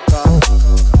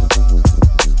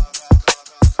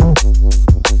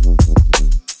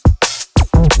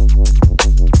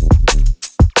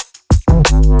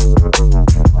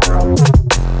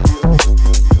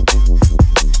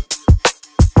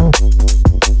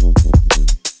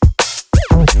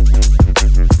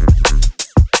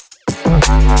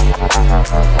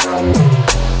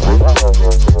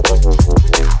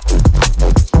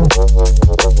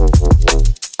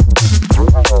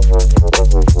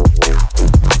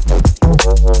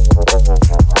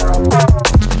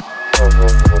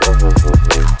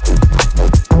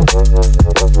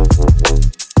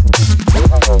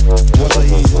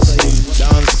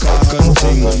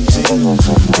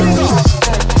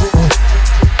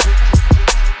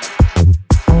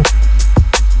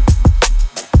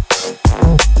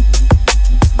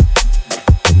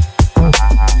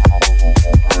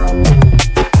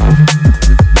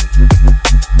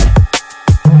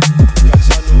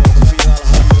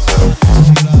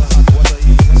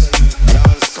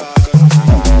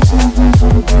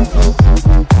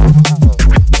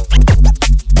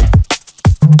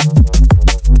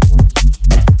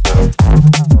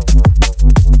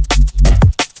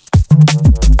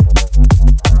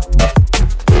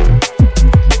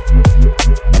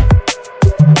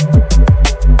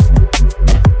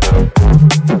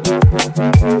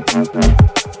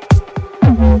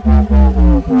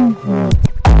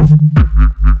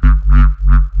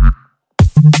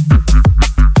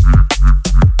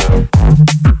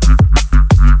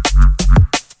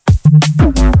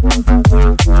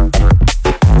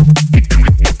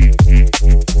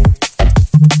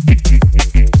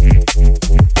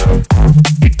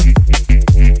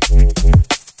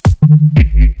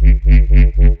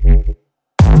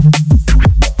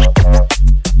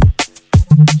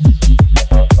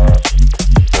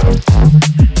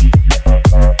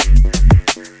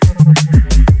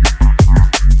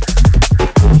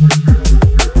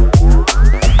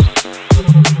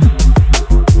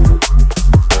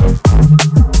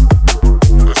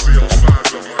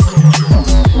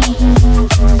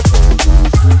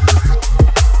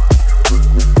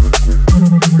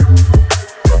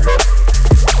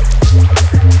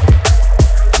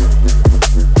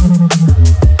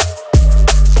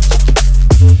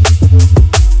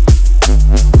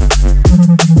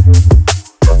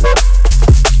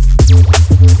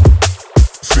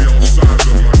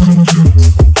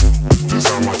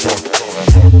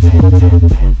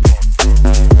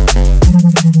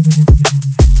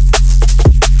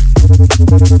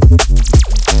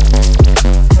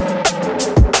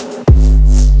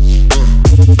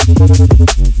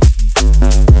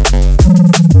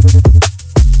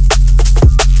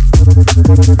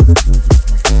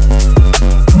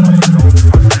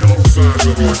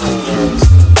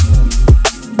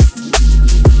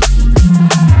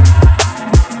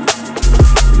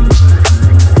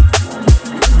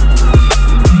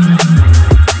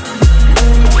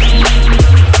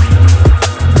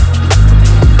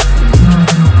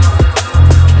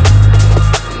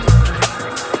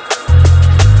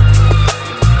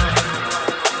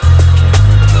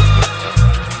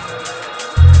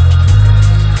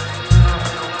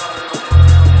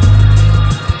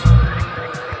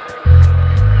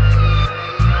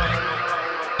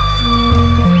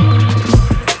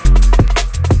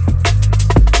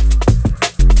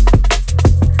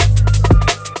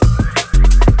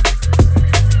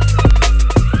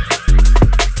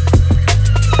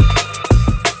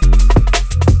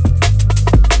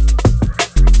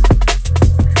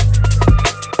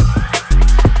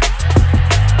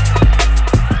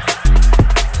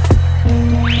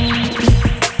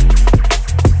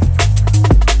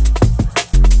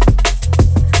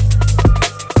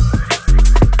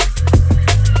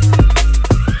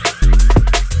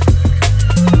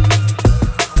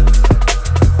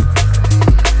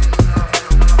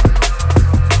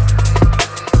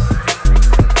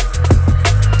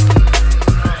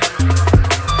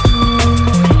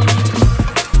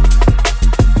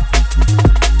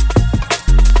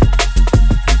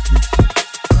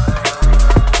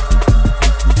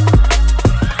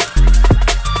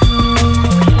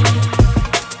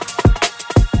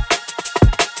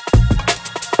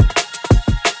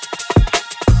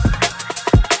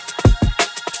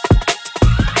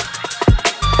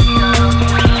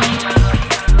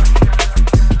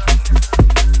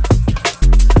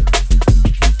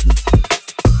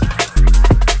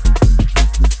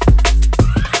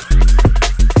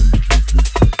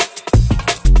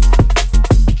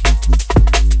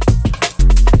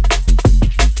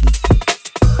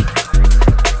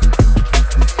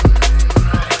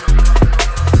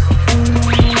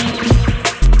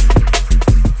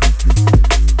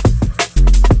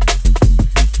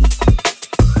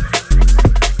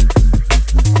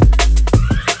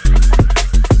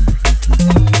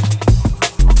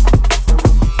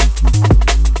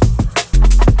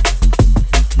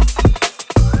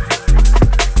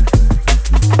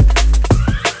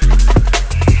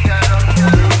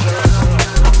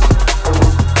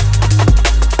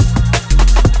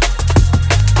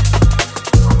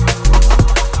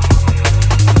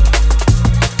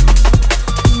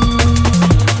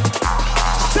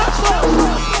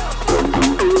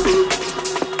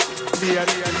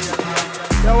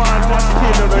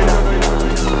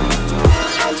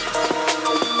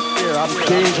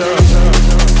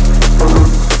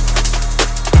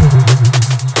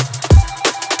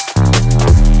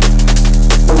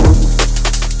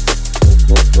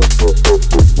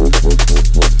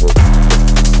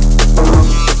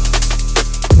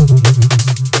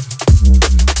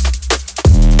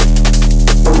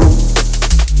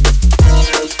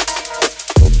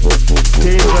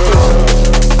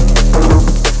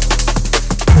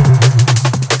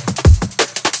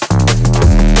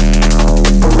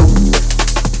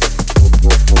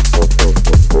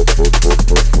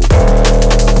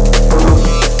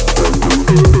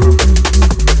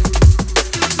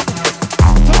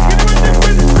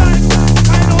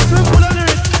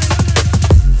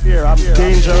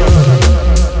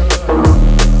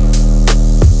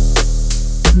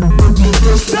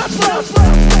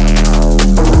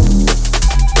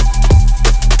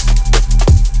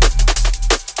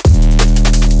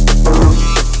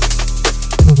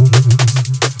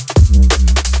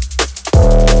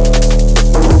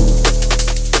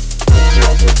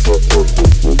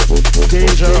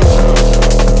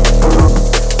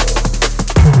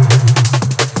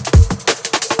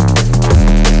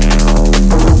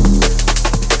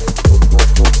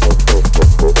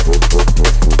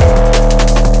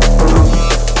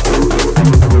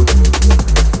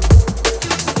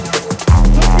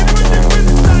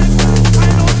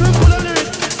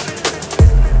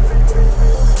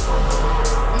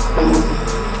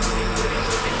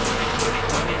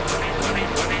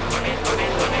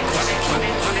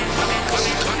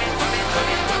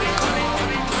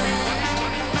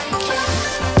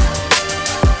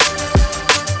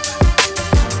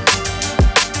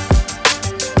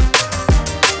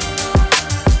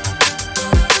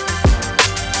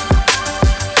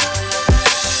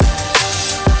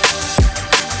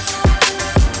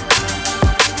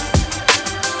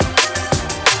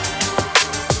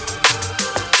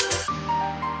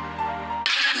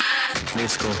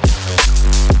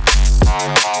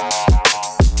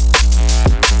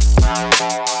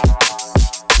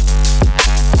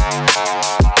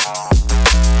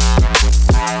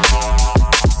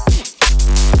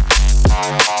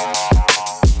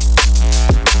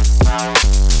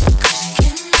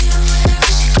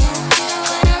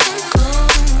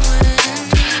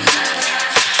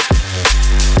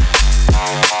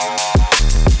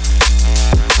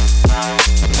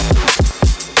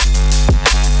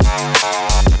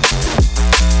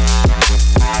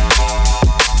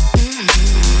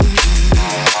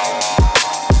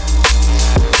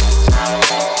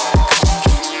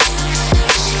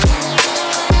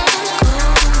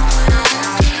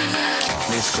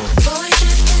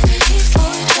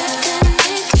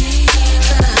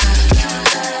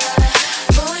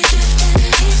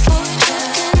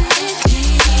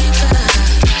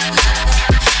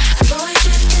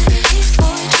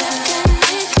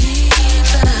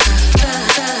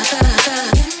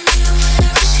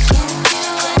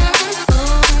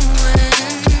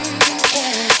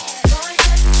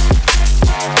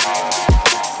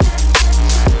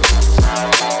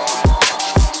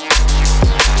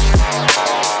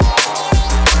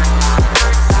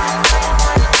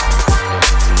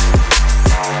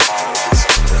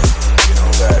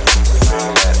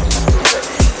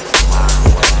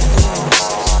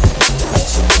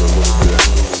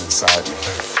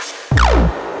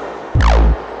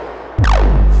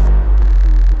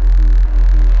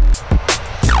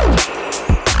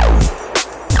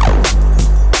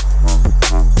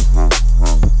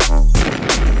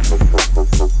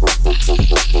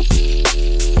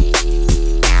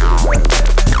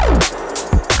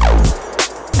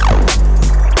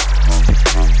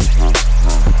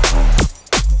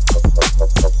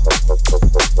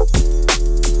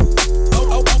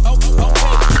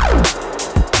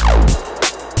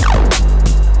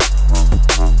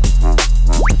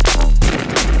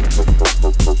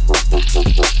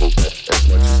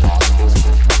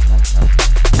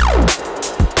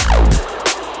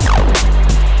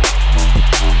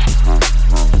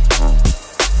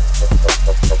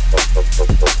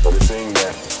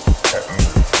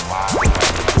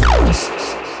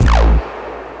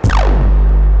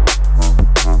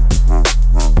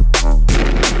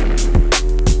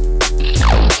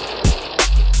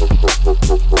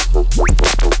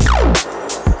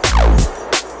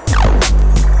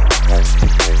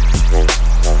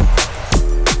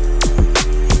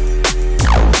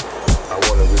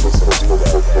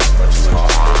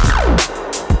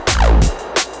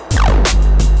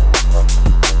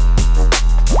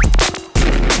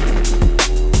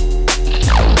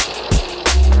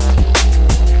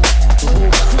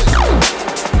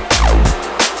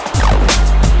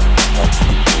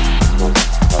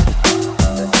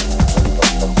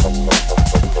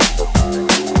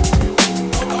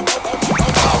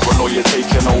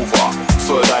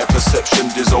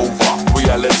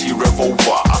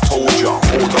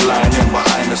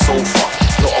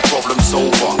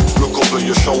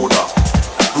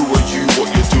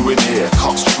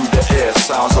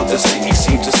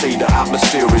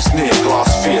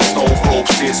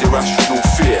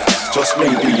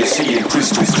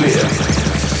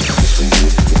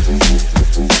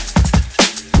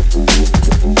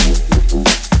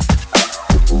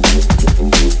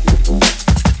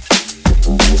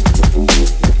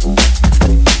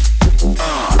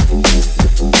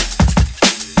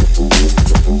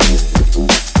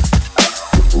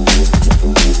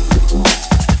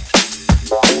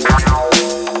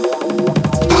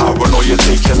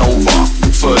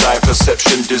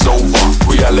 perception dissolver,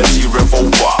 reality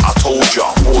revolver. I told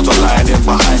ya, borderline in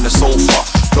behind the sofa.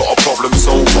 Not a problem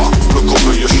solver, look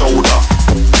over your shoulder.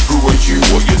 Who are you,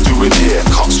 what you doing here?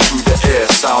 Cuts through the air,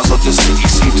 sounds of the city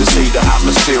seem to say the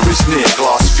atmosphere is near.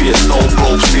 Glass fear, snow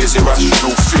globes, fears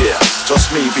irrational fear.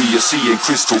 Just maybe you're seeing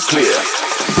crystal clear.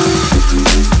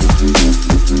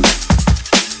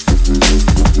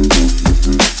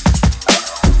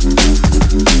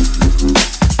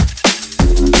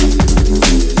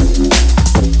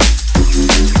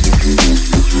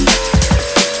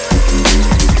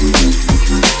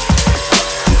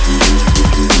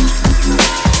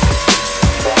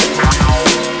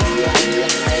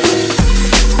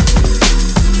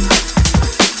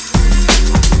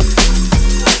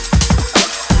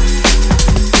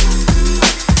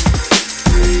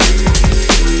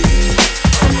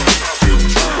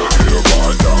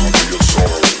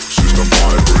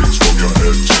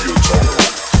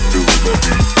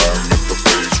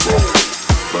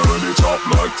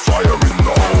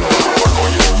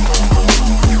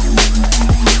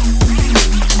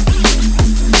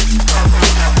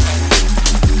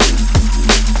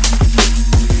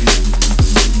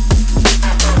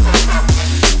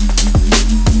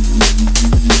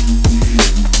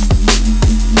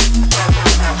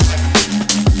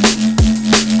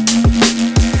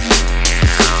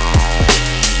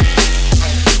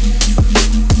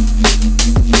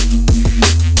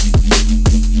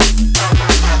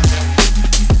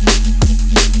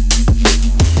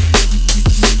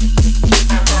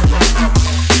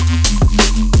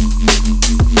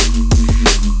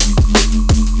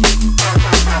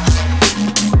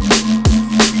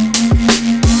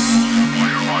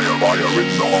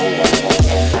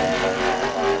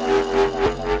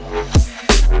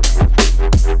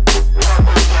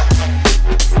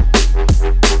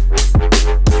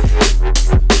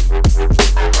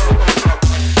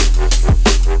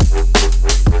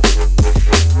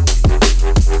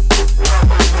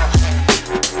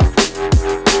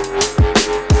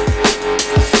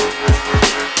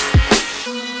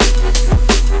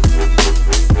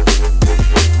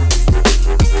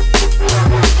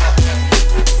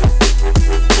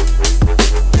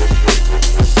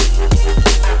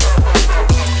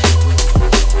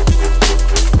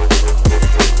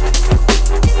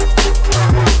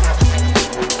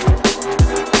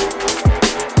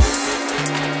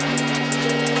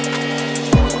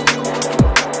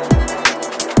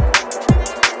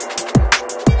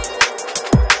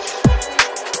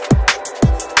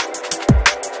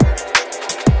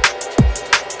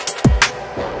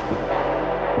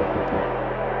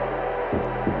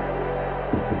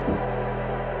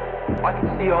 I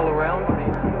can see all around me,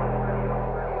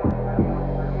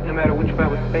 no matter which way I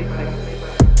was facing.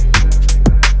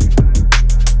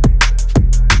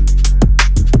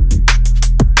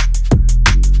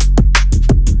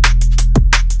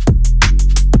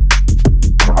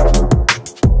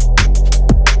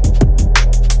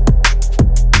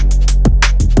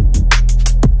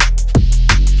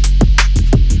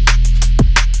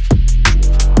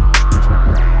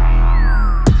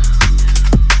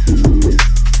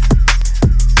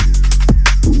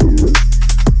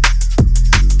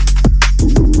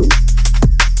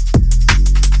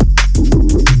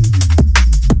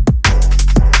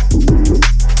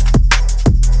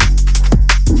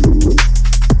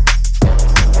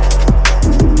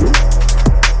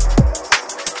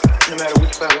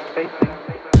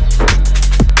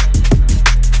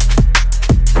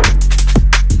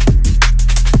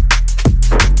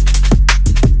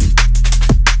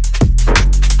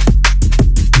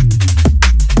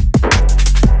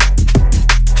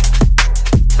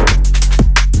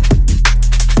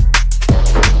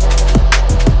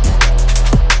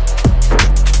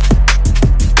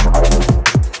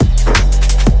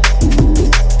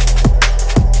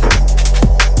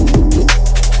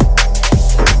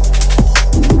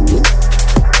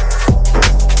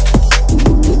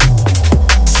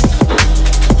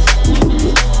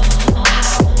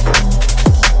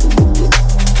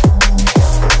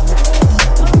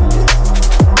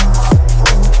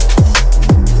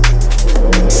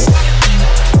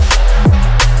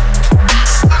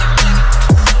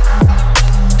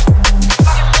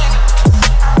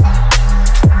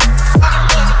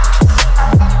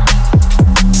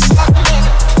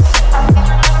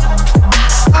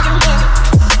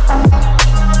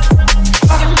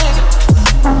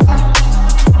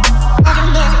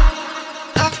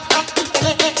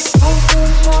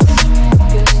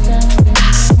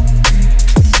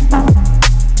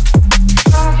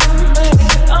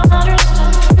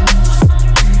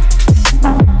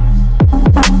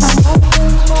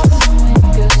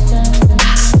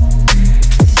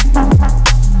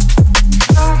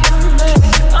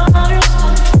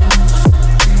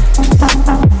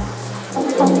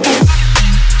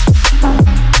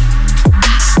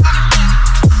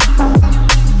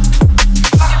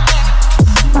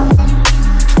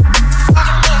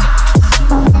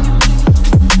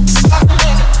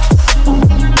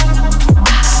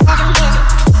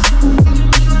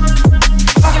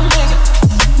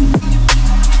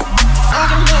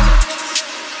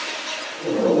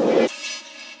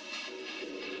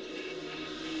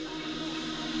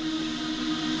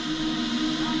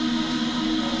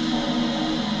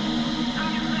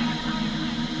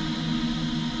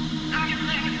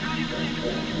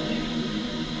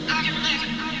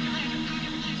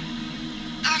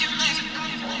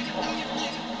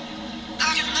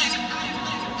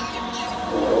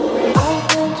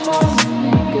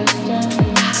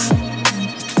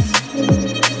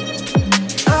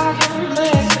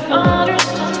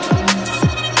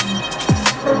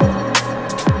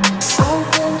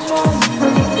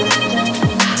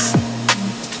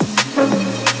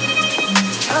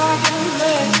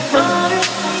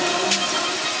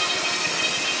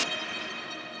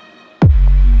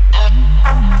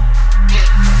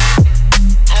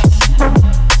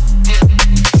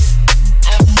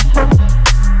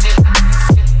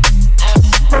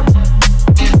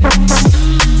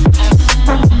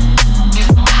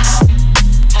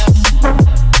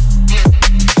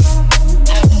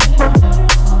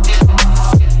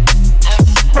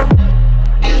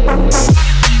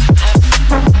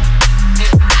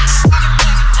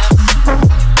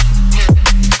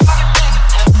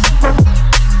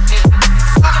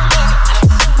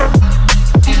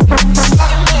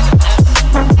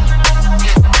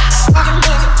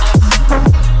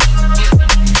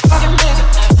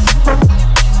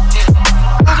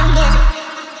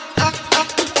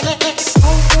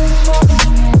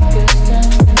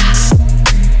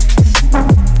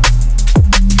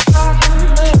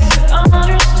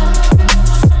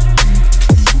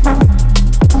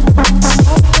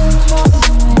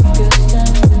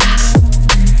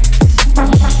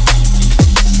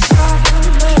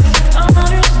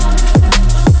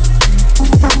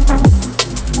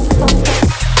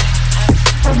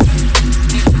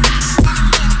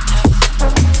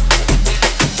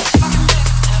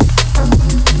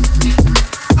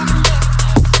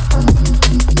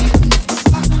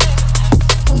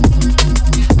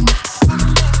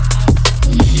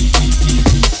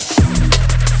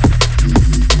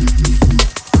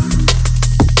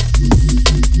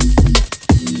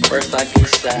 First I get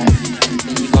sad,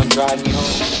 then you gon' drive me home.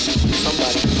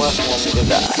 Somebody must want me to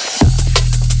die.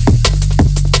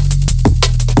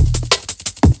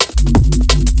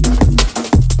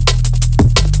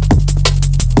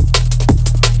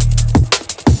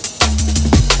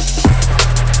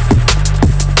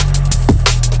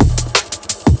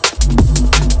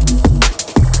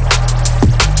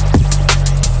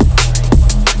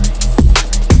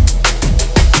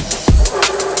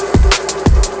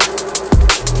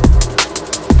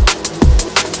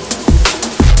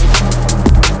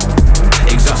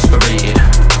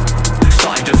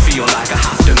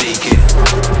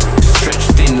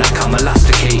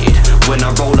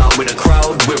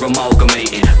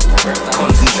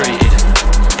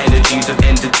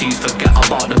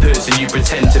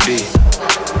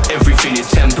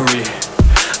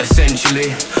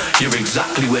 You're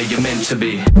exactly where you're meant to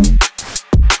be.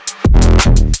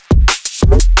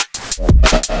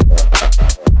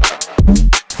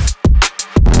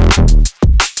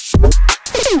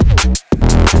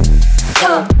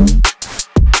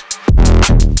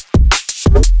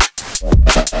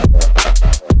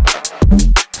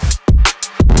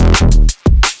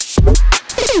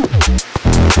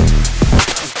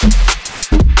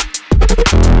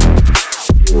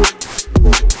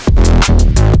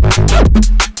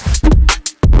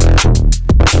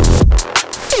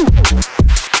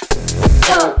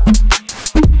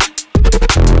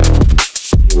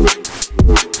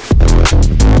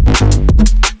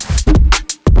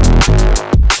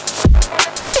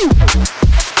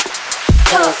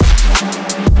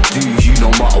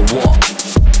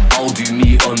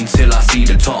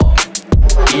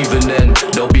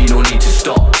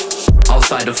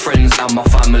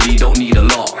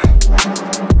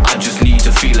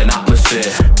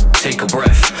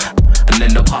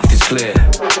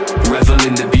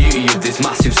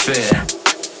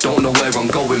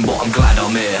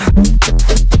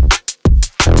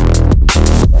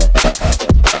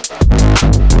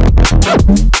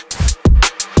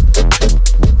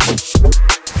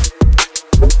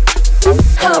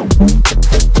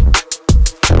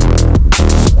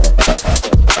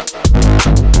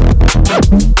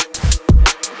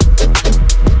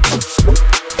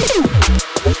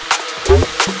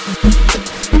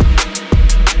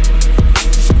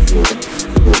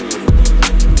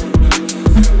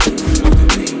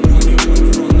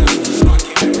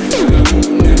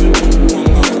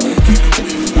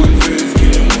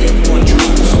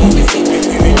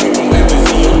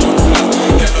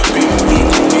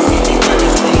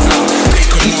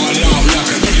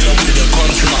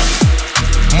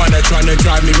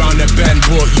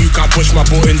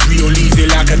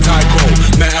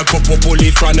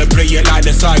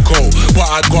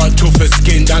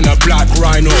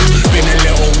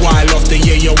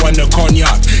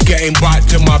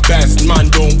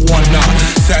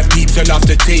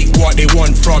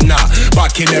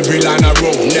 Every line I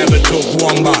wrote, never took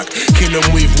one back. Kill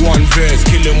 'em with one verse,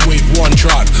 kill 'em with one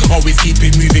track. Always keep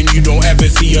it moving, you don't ever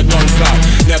see a done slack.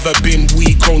 Never been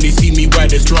weak, only see me where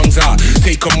the strong's at.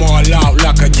 Take 'em all out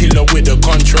like a killer with a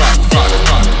contract.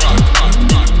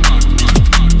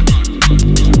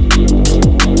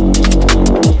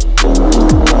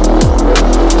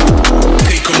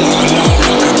 Take 'em all out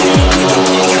like a killer with a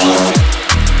contract.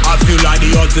 I feel like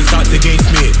the odds are stacked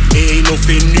against me. It ain't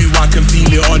nothing new, I can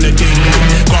feel it on a daily.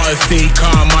 Gotta stay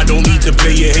calm, I don't need to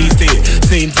play it hasty.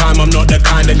 Same time, I'm not the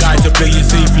kind of guy to play it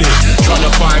safely. Tryna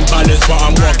find balance, but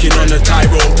I'm walking on a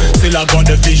tightrope. Still I got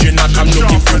the vision like I'm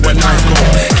looking through a nice goal.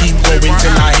 Keep going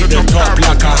till I hit the top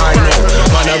like a high note.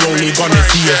 Man, I'm only gonna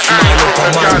see a smile up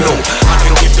on my note. I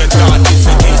can give the dart, it's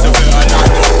a case of it, I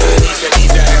like it.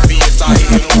 He's a heaviest, I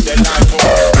hit him with the light pole.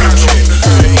 Reaching,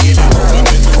 hit it, I'm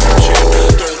in corruption.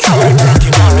 Don't try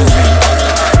breaking down the same.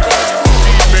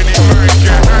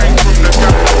 I ain't from the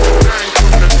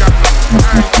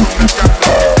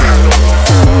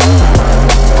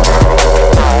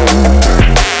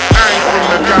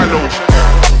gallows.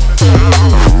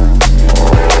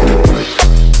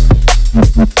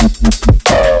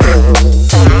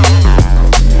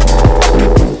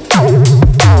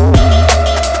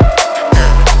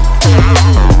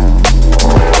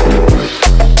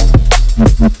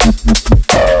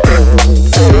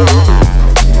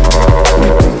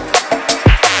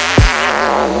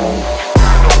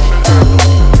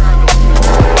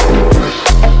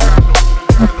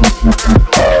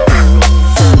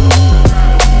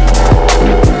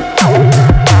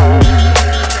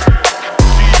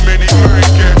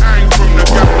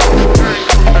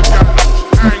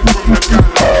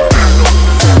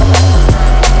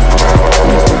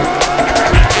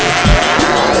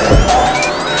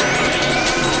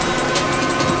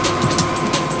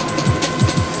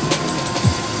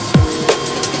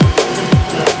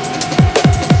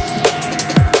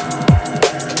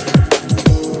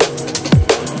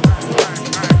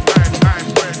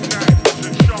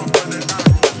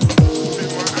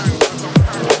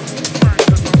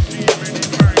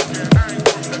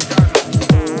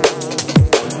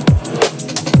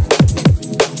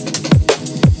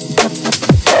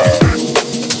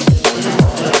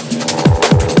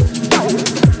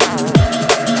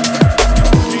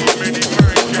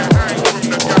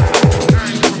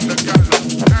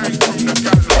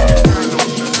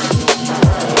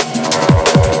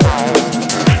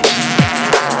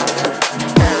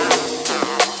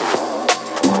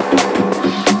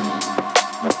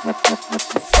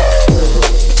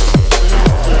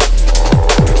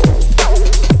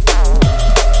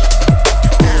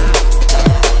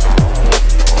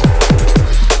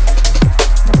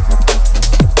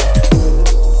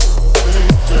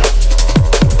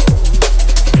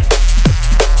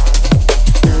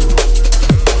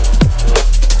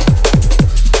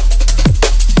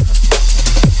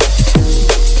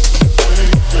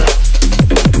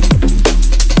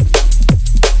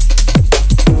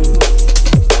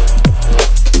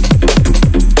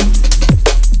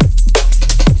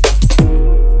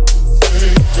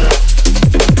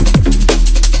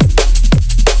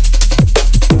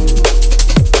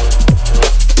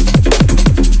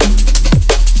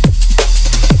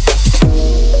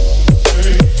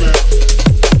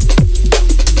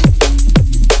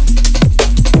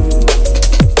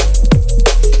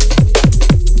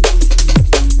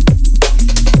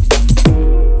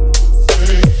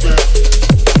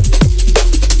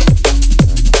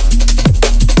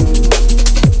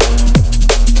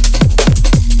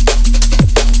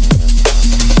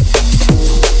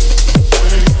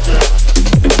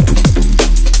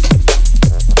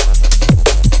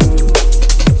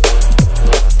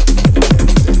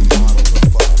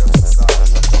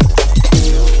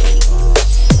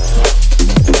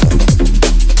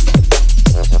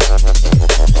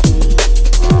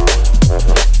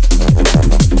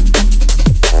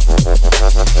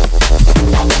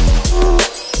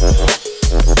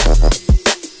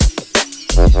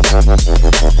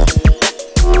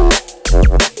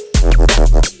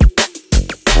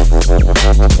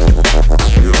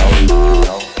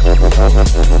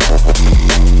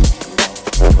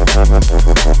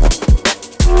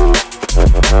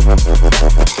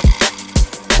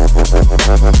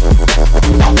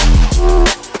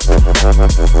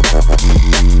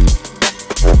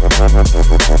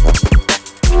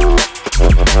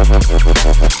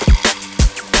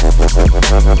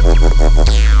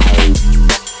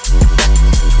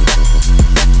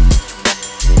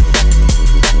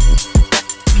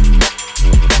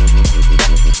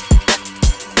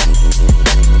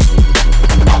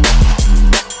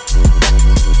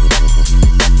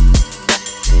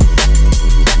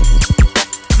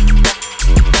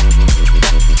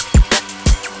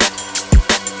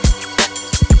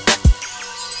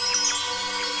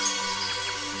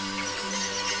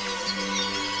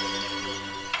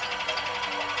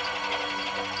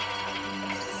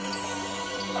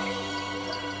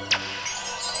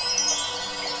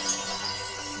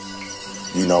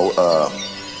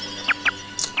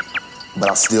 But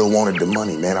I still wanted the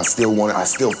money, man. I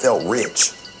still felt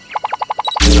rich.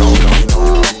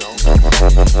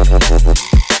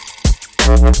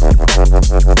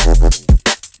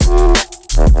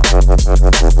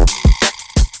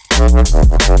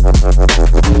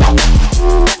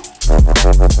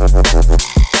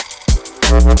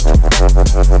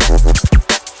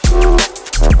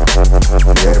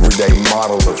 The everyday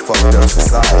model of fucked up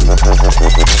society.